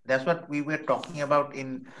 Yeah. That's what we were talking about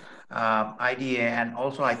in IDA, and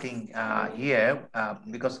also I think here,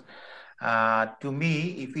 because to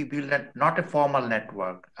me, if we build not a formal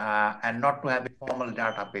network and not to have a formal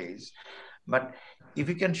database, but if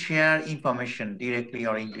we can share information directly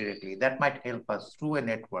or indirectly, that might help us through a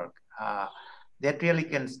network. That really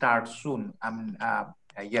can start soon. I mean,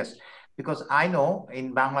 yes, because I know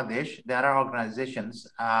in Bangladesh, there are organizations,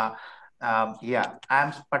 yeah,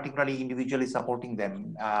 I'm particularly individually supporting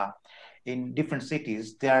them in different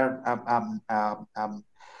cities. They are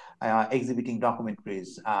exhibiting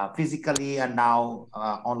documentaries physically and now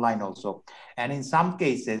online also. And in some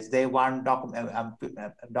cases, they want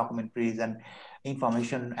documentaries and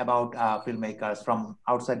information about filmmakers from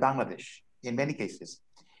outside Bangladesh, in many cases.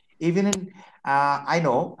 Even in, I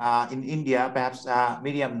know in India, perhaps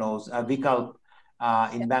Miriam knows, Vikalp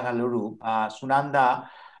in Bangalore, Sunanda,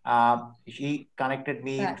 she connected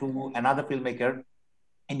me to another filmmaker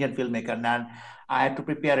Indian filmmaker, and I had to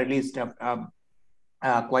prepare a list of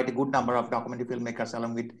quite a good number of documentary filmmakers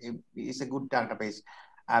along with, it's a good database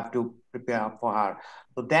I have to prepare for her.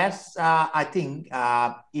 So that's, I think,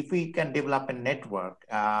 if we can develop a network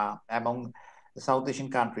among the South Asian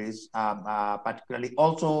countries, particularly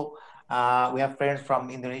also, we have friends from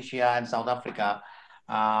Indonesia and South Africa.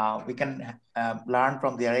 We can learn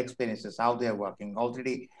from their experiences, how they are working.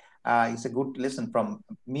 Already, it's a good lesson from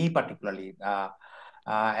me particularly,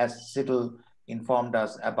 as Sydelle informed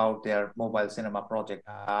us about their mobile cinema project.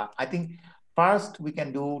 I think first we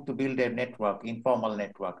can do to build a network, informal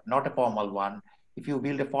network, not a formal one. If you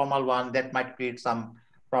build a formal one, that might create some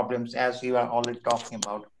problems as you are already talking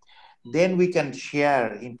about. Then we can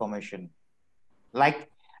share information. Like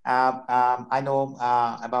I know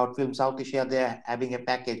about Film Southasia, they're having a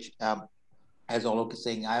package, as Alok is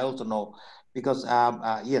saying. I also know because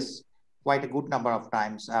yes, quite a good number of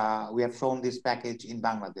times we have shown this package in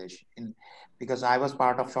Bangladesh. Because I was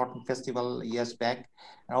part of Short Film Festival years back,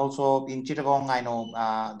 and also in Chittagong, I know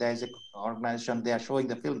there is an organization, they are showing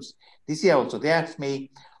the films. This year also, they asked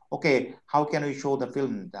me, okay, how can we show the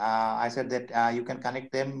film? I said that you can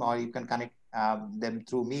connect them or you can connect them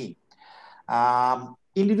through me.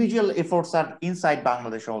 Individual efforts are inside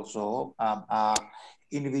Bangladesh also.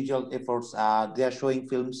 Individual efforts, they are showing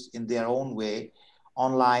films in their own way,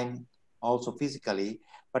 online, also physically.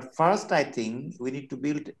 But first, I think we need to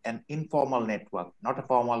build an informal network, not a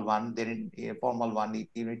formal one. Then a formal one,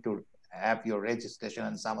 you need to have your registration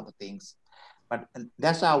and some other things. But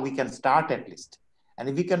that's how we can start at least. And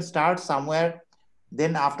if we can start somewhere,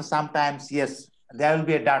 then after some times, yes, there will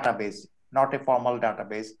be a database, not a formal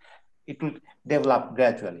database. It will develop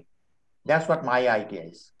gradually. That's what my idea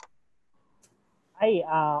is.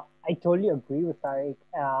 I totally agree with Tareq,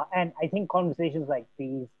 and I think conversations like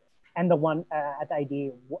these and the one at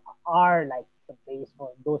ID are like the base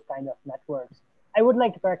for those kind of networks. I would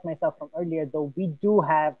like to correct myself from earlier, though. We do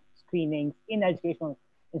have screenings in educational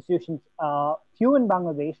institutions, few in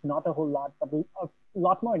Bangladesh, not a whole lot, but a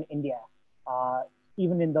lot more in India.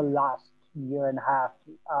 Even in the last year and a half,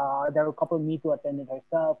 there were a couple of Me Too attended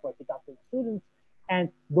herself, where she talked to the students, and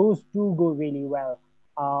those do go really well.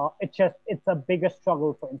 It's a bigger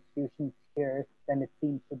struggle for institutions here than it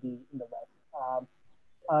seems to be in the West.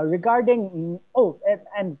 Regarding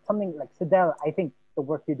and something like Sydelle, I think the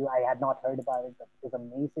work you do, I had not heard about it, but it was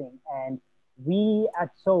amazing. And we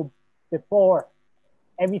before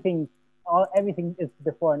everything, everything is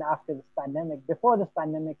before and after this pandemic. Before this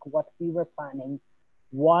pandemic, what we were planning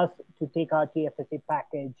was to take our TFSA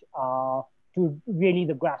package to really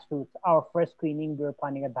the grassroots. Our first screening we were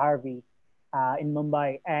planning at Dharvi in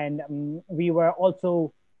Mumbai, and we were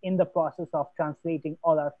also in the process of translating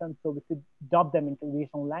all our films so we could dub them into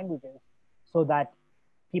regional languages, so that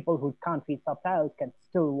people who can't read subtitles can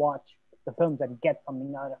still watch the films and get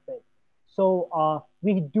something out of it. So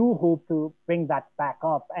we do hope to bring that back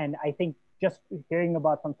up, and I think just hearing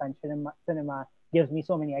about Sometimes cinema gives me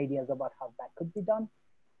so many ideas about how that could be done.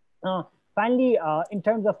 Finally, in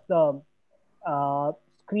terms of the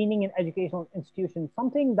screening in educational institutions,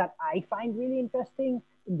 something that I find really interesting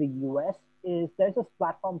in the US is there's this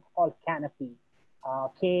platform called Canopy,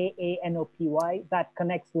 Kanopy, that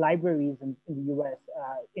connects libraries in the US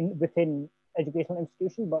within educational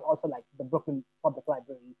institutions, but also like the Brooklyn Public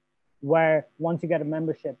Library, where once you get a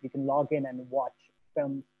membership, you can log in and watch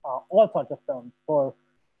films, all sorts of films for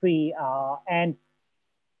free. And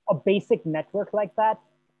a basic network like that,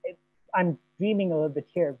 I'm dreaming a little bit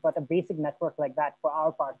here, but a basic network like that for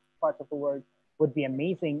our parts of the world would be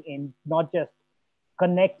amazing in not just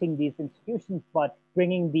connecting these institutions, but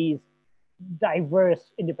bringing these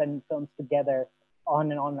diverse independent films together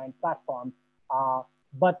on an online platform.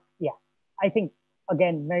 But yeah, I think,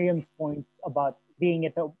 again, Miriam's point about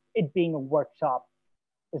it being a workshop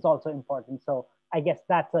is also important. So I guess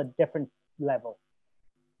that's a different level.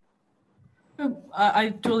 I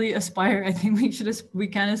totally aspire. I think we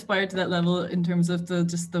can aspire to that level in terms of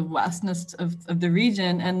just the vastness of the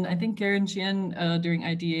region. And I think Karen Chien during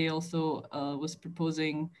IDA also was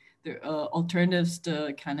proposing the alternatives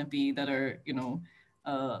to Canopy that are,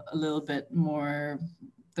 a little bit more,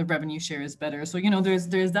 the revenue share is better. So,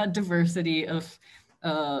 there's that diversity of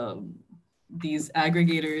these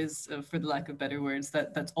aggregators, for the lack of better words,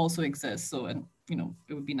 that also exists. So, and,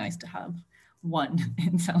 it would be nice to have one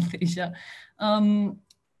in South Asia.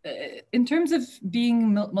 In terms of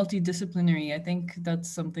being multidisciplinary, I think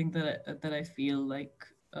that's something that I feel like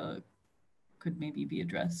could maybe be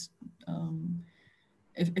addressed.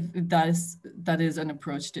 If that is an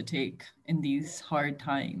approach to take in these hard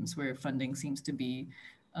times where funding seems to be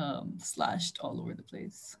slashed all over the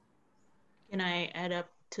place. Can I add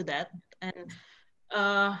up to that. And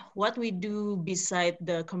what we do beside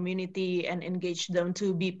the community and engage them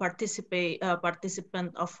to be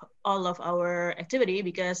participant of all of our activity,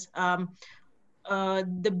 because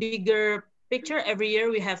the bigger picture, every year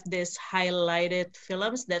we have this highlighted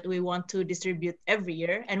films that we want to distribute every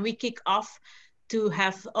year, and we kick off to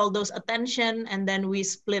have all those attention, and then we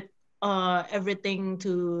split everything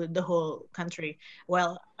to the whole country.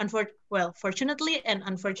 Fortunately and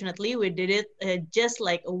unfortunately, we did it just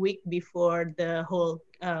like a week before the whole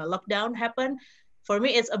lockdown happened. For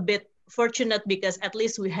me, it's a bit fortunate because at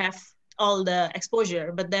least we have all the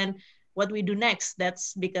exposure. But then what we do next,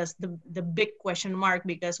 that's because the big question mark,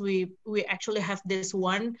 because we actually have this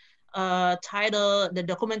one title. The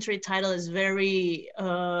documentary title is very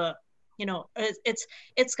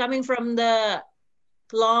it's coming from the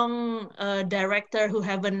long director who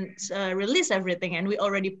haven't released everything, and we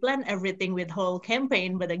already planned everything with whole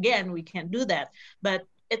campaign, but again we can't do that. But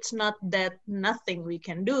it's not that nothing we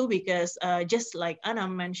can do, because just like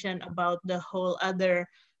Anam mentioned about the whole other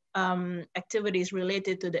activities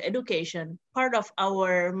related to the education, part of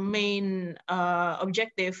our main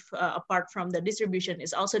objective apart from the distribution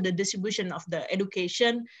is also the distribution of the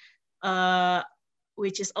education,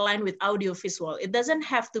 which is aligned with audiovisual. It doesn't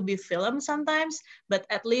have to be film sometimes, but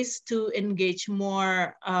at least to engage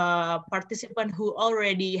more participants who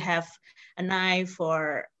already have an eye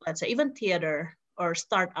for, let's say, even theater or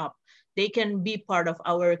startup. They can be part of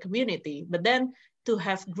our community. But then to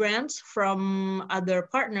have grants from other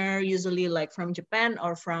partner, usually like from Japan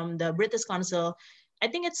or from the British Council, I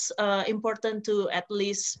think it's important to at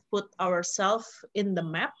least put ourselves in the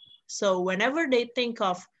map. So whenever they think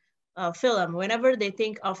of film, whenever they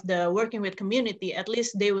think of the working with community, at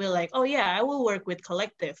least they will like, oh yeah, I will work with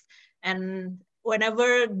Kolektif. And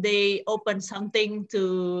whenever they open something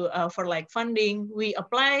to for like funding, we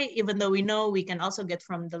apply, even though we know we can also get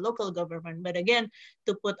from the local government. But again,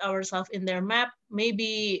 to put ourselves in their map,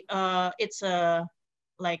 maybe it's a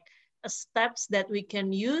steps that we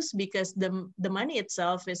can use, because the money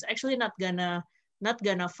itself is actually not gonna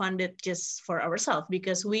fund it just for ourselves,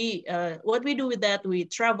 because we what we do with that, we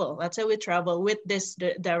travel. Let's say we travel with this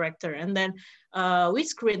director, and then we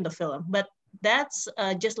screen the film. But that's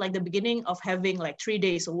just like the beginning of having like 3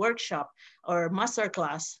 days of workshop or master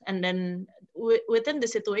class. And then within the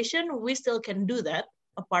situation, we still can do that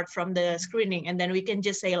apart from the screening. And then we can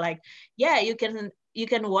just say like, yeah, you can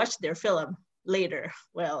watch their film later.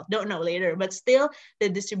 Well, don't know later, but still the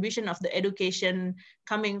distribution of the education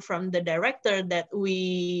coming from the director that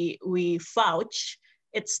we vouch,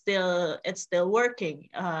 it's still working.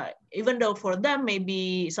 Even though for them,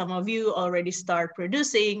 maybe some of you already start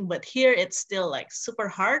producing, but here it's still like super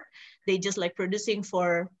hard. They just like producing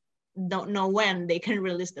for don't know when they can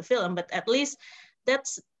release the film, but at least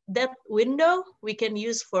that's that window we can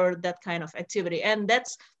use for that kind of activity. And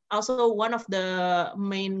that's also one of the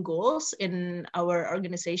main goals in our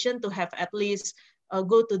organization, to have at least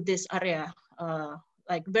go to this area,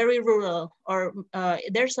 like very rural, or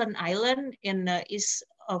there's an island in east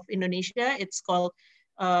of Indonesia. It's called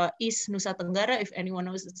East Nusa Tenggara, if anyone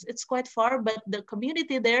knows. It's quite far, but the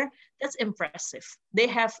community there, that's impressive. They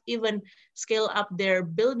have even scaled up their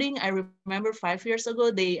building. I remember 5 years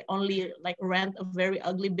ago, they only like rent a very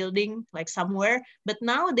ugly building like somewhere, but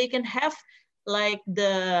now they can have like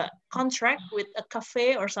the contract with a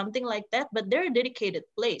cafe or something like that, but they're a dedicated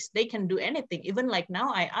place. They can do anything. Even like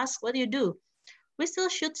now I ask, what do you do? We still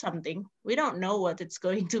shoot something. We don't know what it's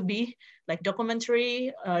going to be, like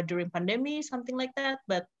documentary during pandemic, something like that,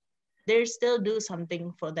 but they still do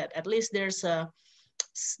something for that. At least there's a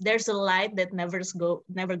light that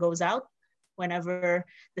never goes out whenever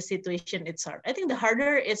the situation is hard. I think the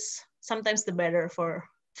harder is sometimes the better for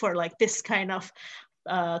like this kind of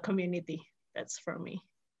community. That's for me.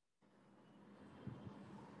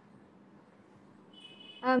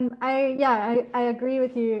 I agree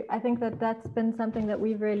with you. I think that's been something that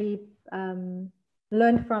we've really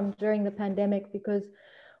learned from during the pandemic, because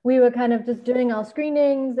we were kind of just doing our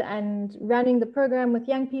screenings and running the program with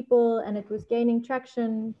young people, and it was gaining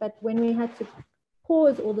traction. But when we had to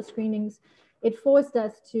pause all the screenings, it forced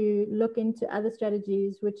us to look into other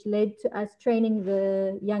strategies, which led to us training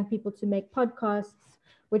the young people to make podcasts,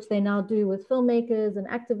 which they now do with filmmakers and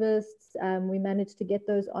activists. We managed to get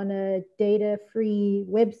those on a data-free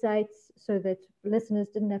website so that listeners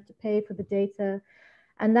didn't have to pay for the data.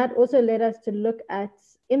 And that also led us to look at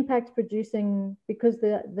impact producing, because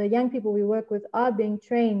the young people we work with are being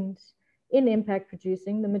trained in impact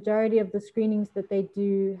producing. The majority of the screenings that they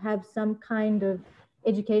do have some kind of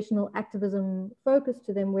educational activism focus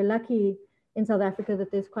to them. We're lucky in South Africa that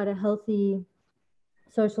there's quite a healthy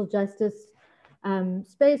social justice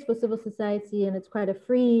space for civil society, and it's quite a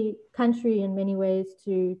free country in many ways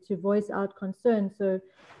to voice out concerns. So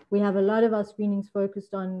we have a lot of our screenings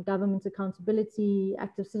focused on government accountability,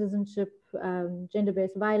 active citizenship,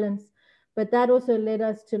 gender-based violence. But that also led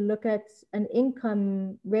us to look at an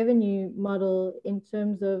income revenue model in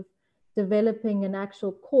terms of developing an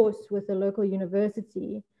actual course with a local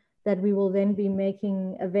university that we will then be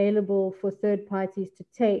making available for third parties to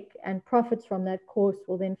take, and profits from that course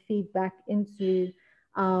will then feed back into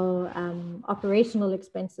our operational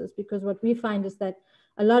expenses. Because what we find is that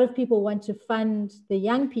a lot of people want to fund the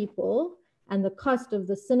young people and the cost of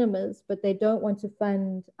the cinemas, but they don't want to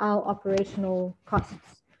fund our operational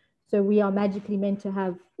costs. So we are magically meant to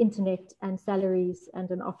have internet and salaries and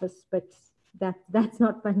an office, but that's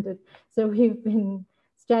not funded. So we've been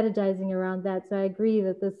strategizing around that. So I agree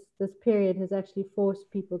that this period has actually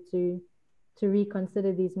forced people to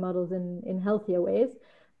reconsider these models in healthier ways.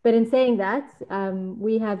 But in saying that,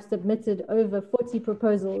 we have submitted over 40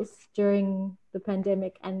 proposals during the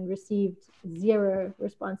pandemic and received 0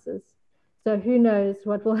 responses. So who knows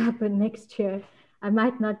what will happen next year? I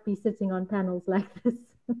might not be sitting on panels like this.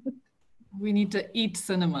 We need to eat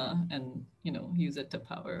cinema and, use it to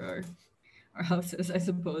power our houses, I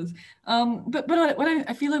suppose. But what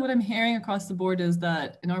I feel like what I'm hearing across the board is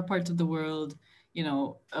that in our parts of the world,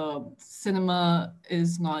 cinema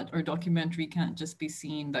is not, or documentary can't just be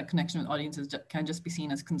seen, that connection with audiences can't just be seen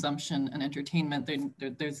as consumption and entertainment.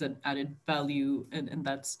 There's an added value, and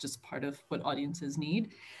that's just part of what audiences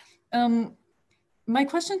need. My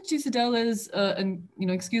question to Sydelle is, and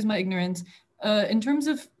excuse my ignorance, in terms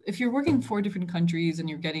of if you're working in 4 different countries and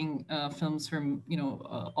you're getting films from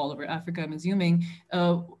all over Africa, I'm assuming,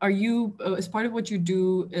 are you, as part of what you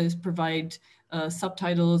do, is provide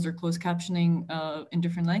subtitles or closed captioning in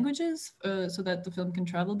different languages so that the film can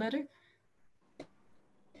travel better?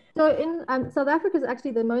 So in South Africa is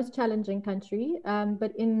actually the most challenging country,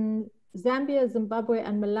 but in Zambia, Zimbabwe,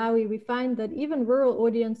 and Malawi, we find that even rural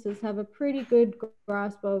audiences have a pretty good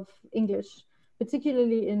grasp of English,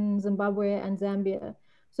 particularly in Zimbabwe and Zambia.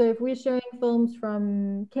 So if we're showing films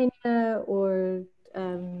from Kenya, or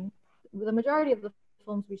the majority of the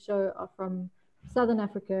films we show are from Southern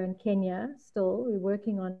Africa and Kenya still, we're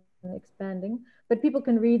working on expanding, but people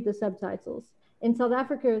can read the subtitles. In South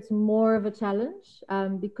Africa, it's more of a challenge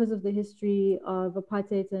because of the history of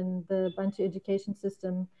apartheid and the Bantu education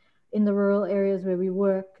system. In the rural areas where we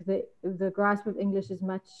work, the grasp of English is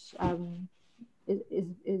much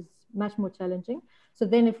much more challenging. So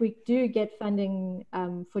then if we do get funding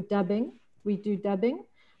for dubbing, we do dubbing,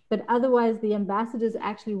 but otherwise the ambassadors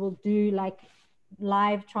actually will do like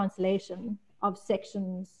live translation of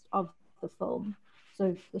sections of the film.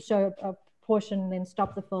 So they show a portion, then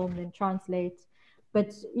stop the film, then translate.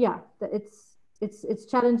 But yeah, it's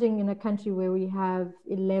challenging in a country where we have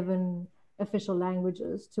 11 official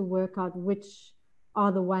languages to work out which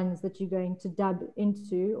are the ones that you're going to dub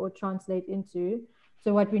into or translate into.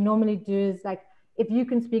 So what we normally do is, like, if you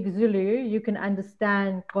can speak Zulu, you can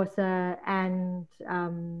understand Xhosa and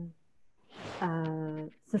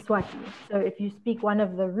Siswati. So if you speak one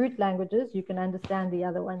of the root languages, you can understand the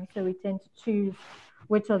other one. So we tend to choose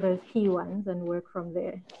which are those key ones and work from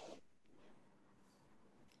there.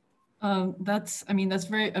 That's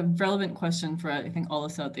a relevant question for, I think, all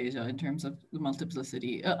of South Asia in terms of the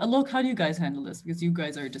multiplicity. Alok, how do you guys handle this? Because you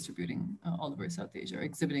guys are distributing all over South Asia, or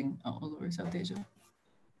exhibiting all over South Asia.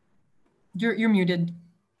 You're muted.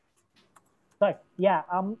 Sorry. Yeah.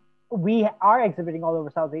 We are exhibiting all over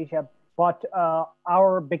South Asia, but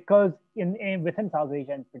because within South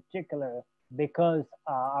Asia in particular, because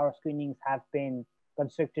our screenings have been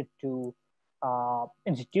constricted to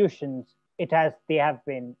institutions, they have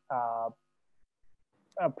been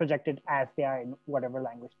projected as they are in whatever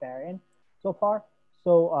language they're in so far.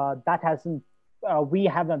 So that hasn't. We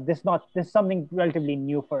haven't. This is something relatively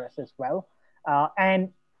new for us as well,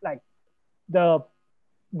 and like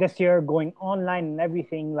this year going online and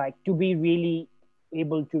everything, like, to be really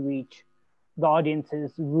able to reach the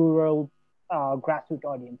audiences, rural grassroots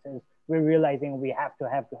audiences, we're realizing we have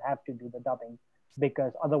to do the dubbing,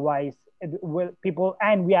 because otherwise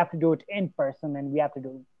we have to do it in person, and we have to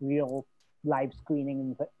do real live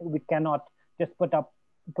screening. We cannot just put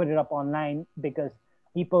it up online, because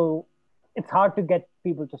it's hard to get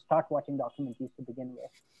people to start watching documentaries to begin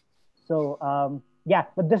with. So yeah,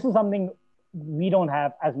 but this is something we don't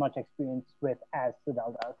have as much experience with as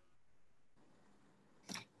Sydelle does.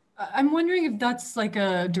 I'm wondering if that's like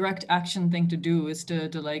a direct action thing to do, is to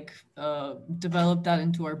like develop that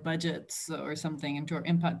into our budgets or something, into our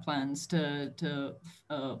impact plans, to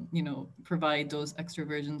provide those extra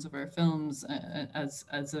versions of our films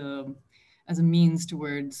as a as a means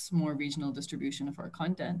towards more regional distribution of our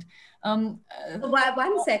content. One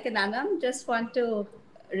second, Anam, just want to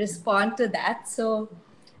respond to that. So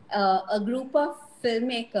a group of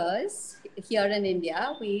filmmakers here in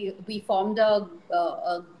India, we formed a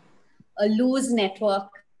loose network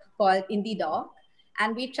called Indie Doc,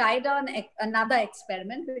 and we tried on another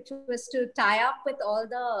experiment, which was to tie up with all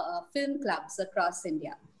the film clubs across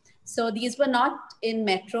India. So these were not in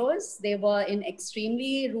metros, they were in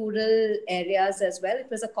extremely rural areas as well. It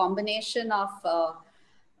was a combination of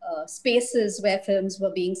spaces where films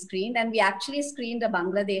were being screened, and we actually screened a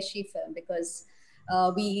Bangladeshi film because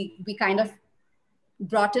we kind of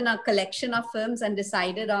brought in a collection of films and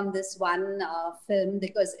decided on this one film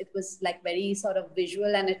because it was like very sort of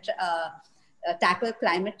visual and it tackled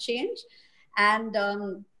climate change.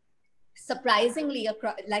 And surprisingly,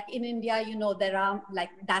 like in India, you know, there are like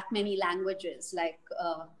that many languages, like,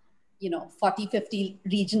 40, 50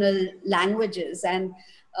 regional languages. And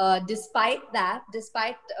despite that,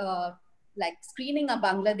 despite like screening a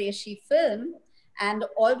Bangladeshi film, and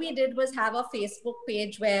all we did was have a Facebook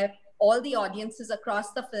page where all the audiences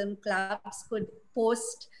across the film clubs could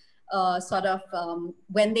post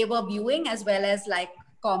when they were viewing, as well as like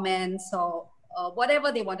comments or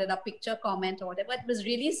whatever they wanted, a picture comment or whatever. It was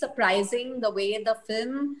really surprising the way the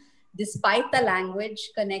film, despite the language,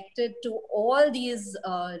 connected to all these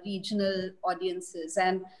regional audiences.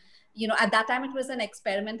 And, at that time it was an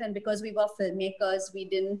experiment, and because we were filmmakers, we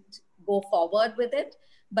didn't go forward with it.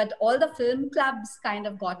 But all the film clubs kind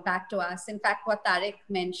of got back to us. In fact, what Tareq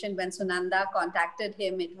mentioned, when Sunanda contacted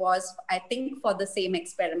him, it was, I think, for the same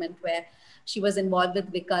experiment where she was involved with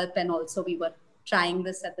Vikalp, and also we were trying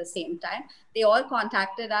this at the same time. They all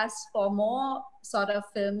contacted us for more sort of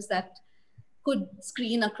films that could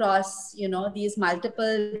screen across, these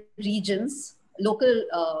multiple regions, local,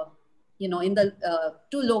 in the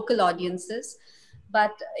to local audiences.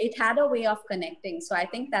 But it had a way of connecting. So I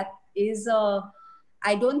think that is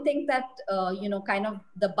I don't think that, kind of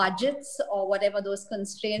the budgets or whatever those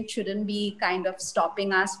constraints shouldn't be kind of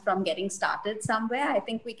stopping us from getting started somewhere. I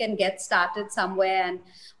think we can get started somewhere. And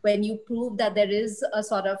when you prove that there is a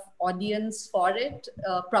sort of audience for it,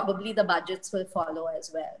 probably the budgets will follow as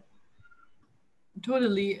well.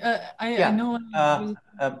 Totally. I know.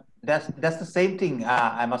 That's the same thing,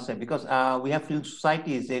 I must say, because we have film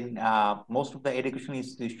societies in most of the educational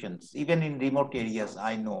institutions, even in remote areas,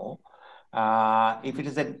 I know. If it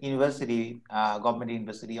is a university, government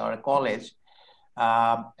university or a college,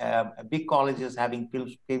 big colleges having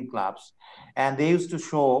film clubs, and they used to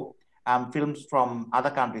show films from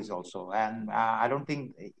other countries also. And I don't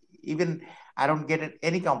think, even I don't get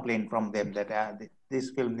any complaint from them that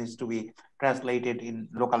this film needs to be translated in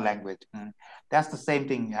local language. That's the same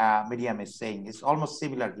thing Miriam is saying. It's almost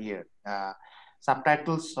similar here.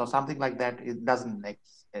 Subtitles or something like that, it doesn't make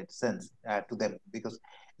sense to them, because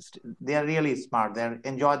they are really smart. They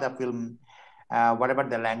enjoy the film, whatever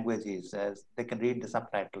the language is, they can read the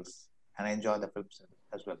subtitles and enjoy the films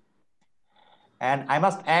as well. And I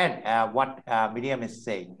must add what Miriam is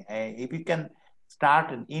saying. If you can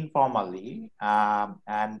start informally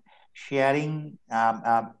and sharing,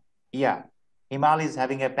 Himal is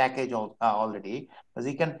having a package already, because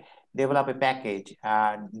he can develop a package,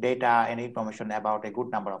 data and information about a good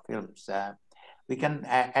number of films. We can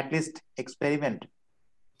at least experiment.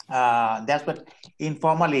 That's what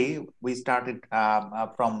informally we started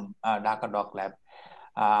from Dhaka DocLab,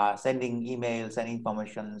 sending emails and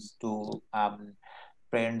informations to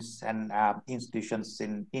friends and institutions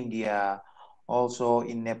in India, also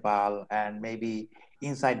in Nepal, and maybe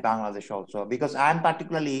inside Bangladesh also, because I'm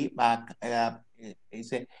particularly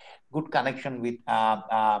it's a good connection with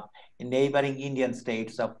neighboring Indian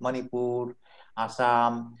states of Manipur,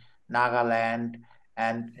 Assam, Nagaland,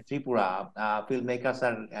 and Tripura. Filmmakers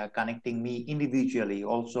are connecting me individually.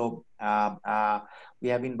 Also, we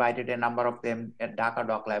have invited a number of them at Dhaka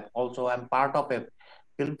DocLab. Also, I'm part of a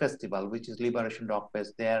film festival, which is Liberation Doc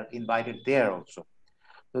Fest. They are invited there also.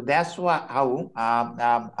 So that's how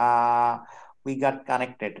we got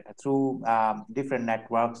connected through different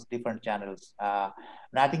networks, different channels. And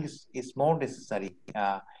I think it's more necessary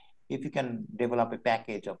if you can develop a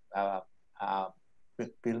package of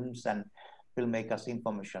films and filmmakers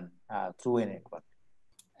information through a network.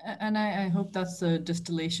 And I hope that's a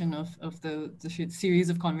distillation of the series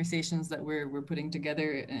of conversations that we're putting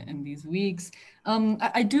together in these weeks.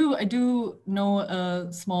 I do know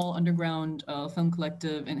a small underground film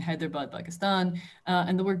collective in Hyderabad, Pakistan,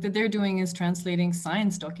 and the work that they're doing is translating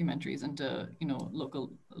science documentaries into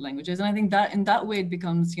local languages. And I think that in that way it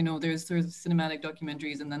becomes there's cinematic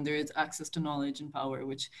documentaries, and then there is access to knowledge and power,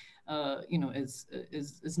 which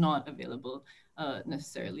is not available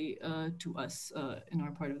necessarily to us in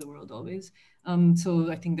our part of the world always. So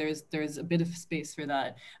I think there's a bit of space for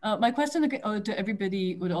that. My question to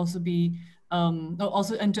everybody would also be,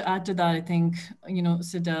 also, and to add to that, I think,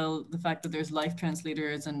 Sydelle, the fact that there's life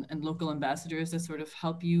translators and local ambassadors that sort of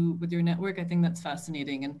help you with your network, I think that's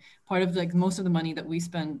fascinating. And part of like most of the money that we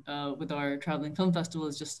spend with our traveling film festival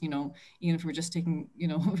is just, even if we're just taking,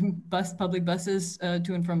 public buses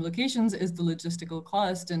to and from locations, is the logistical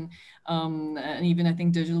cost. And even I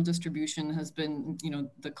think digital distribution has been,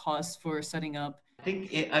 the cost for setting up. I think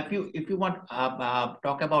if you want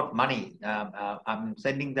talk about money, I'm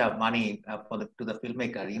sending the money to the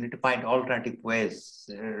filmmaker. You need to find alternative ways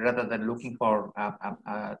rather than looking for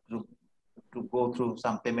to go through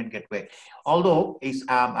some payment gateway. Although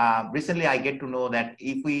recently I get to know that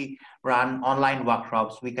if we run online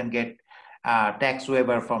workshops, we can get tax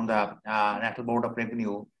waiver from the National Board of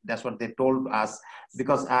Revenue. That's what they told us,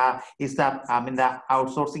 because it's the the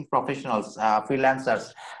outsourcing professionals,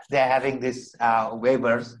 freelancers, they're having these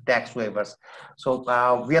waivers, tax waivers. So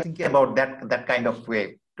we are thinking about that kind of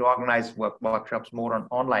way to organize workshops more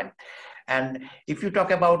online. And if you talk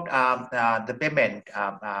about the payment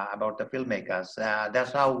about the filmmakers,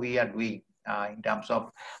 that's how we are doing. In terms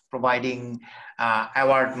of providing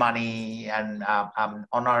award money and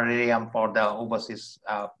honorarium for the overseas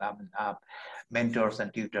mentors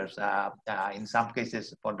and tutors. In some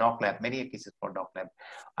cases for DocLab, many cases for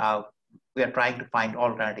DocLab. We are trying to find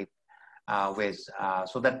alternative ways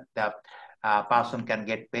so that the person can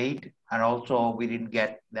get paid, and also we didn't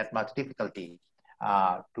get that much difficulty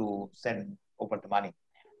to send over the money.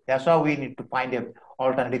 That's why we need to find an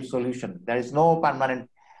alternative solution. There is no permanent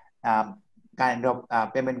kind of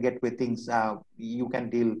payment gateway things you can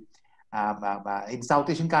deal in South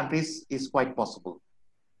Asian countries is quite possible.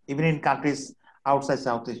 Even in countries outside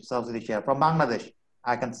South Asia, from Bangladesh,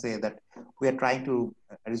 I can say that we are trying to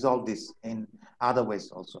resolve this in other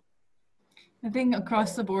ways also. I think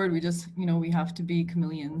across the board, we just, we have to be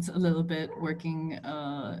chameleons a little bit, working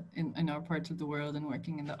in our parts of the world and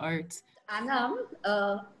working in the arts. Anam,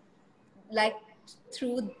 like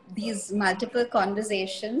through these multiple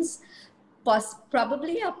conversations,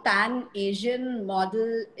 probably a pan-Asian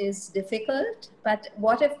model is difficult, but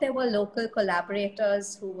what if there were local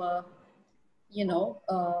collaborators who were,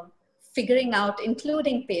 figuring out,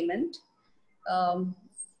 including payment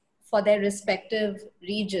for their respective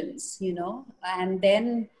regions, and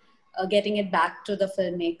then getting it back to the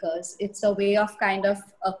filmmakers. It's a way of kind of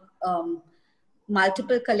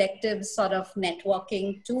multiple collectives sort of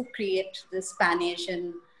networking to create this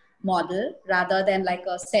pan-Asian model, rather than like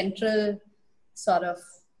a central sort of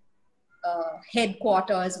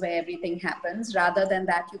headquarters where everything happens. Rather than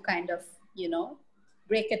that, you kind of,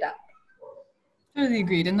 break it up. Totally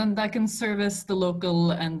agreed. And then that can service the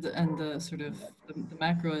local and the sort of the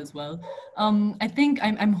macro as well. I think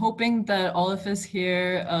I'm hoping that all of us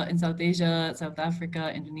here in South Asia, South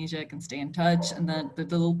Africa, Indonesia can stay in touch, and that the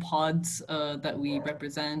little pods that we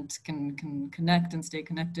represent can connect and stay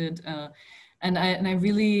connected. And I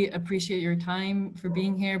really appreciate your time for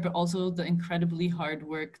being here, but also the incredibly hard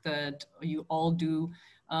work that you all do.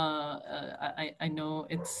 I know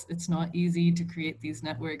it's not easy to create these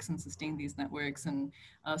networks and sustain these networks and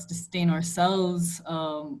sustain ourselves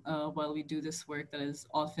while we do this work that is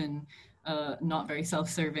often not very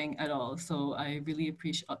self-serving at all. So I really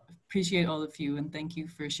appreciate all of you, and thank you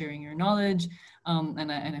for sharing your knowledge.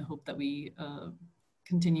 And I hope that we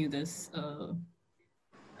continue this,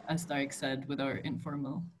 as Tareq said, with our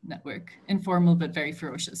informal network, informal but very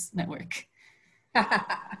ferocious network.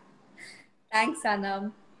 Thanks,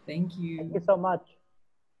 Anam. Thank you. Thank you so much.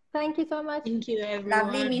 Thank you so much. Thank you, everyone.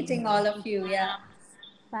 Lovely meeting all of you. Yeah.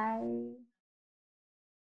 Bye.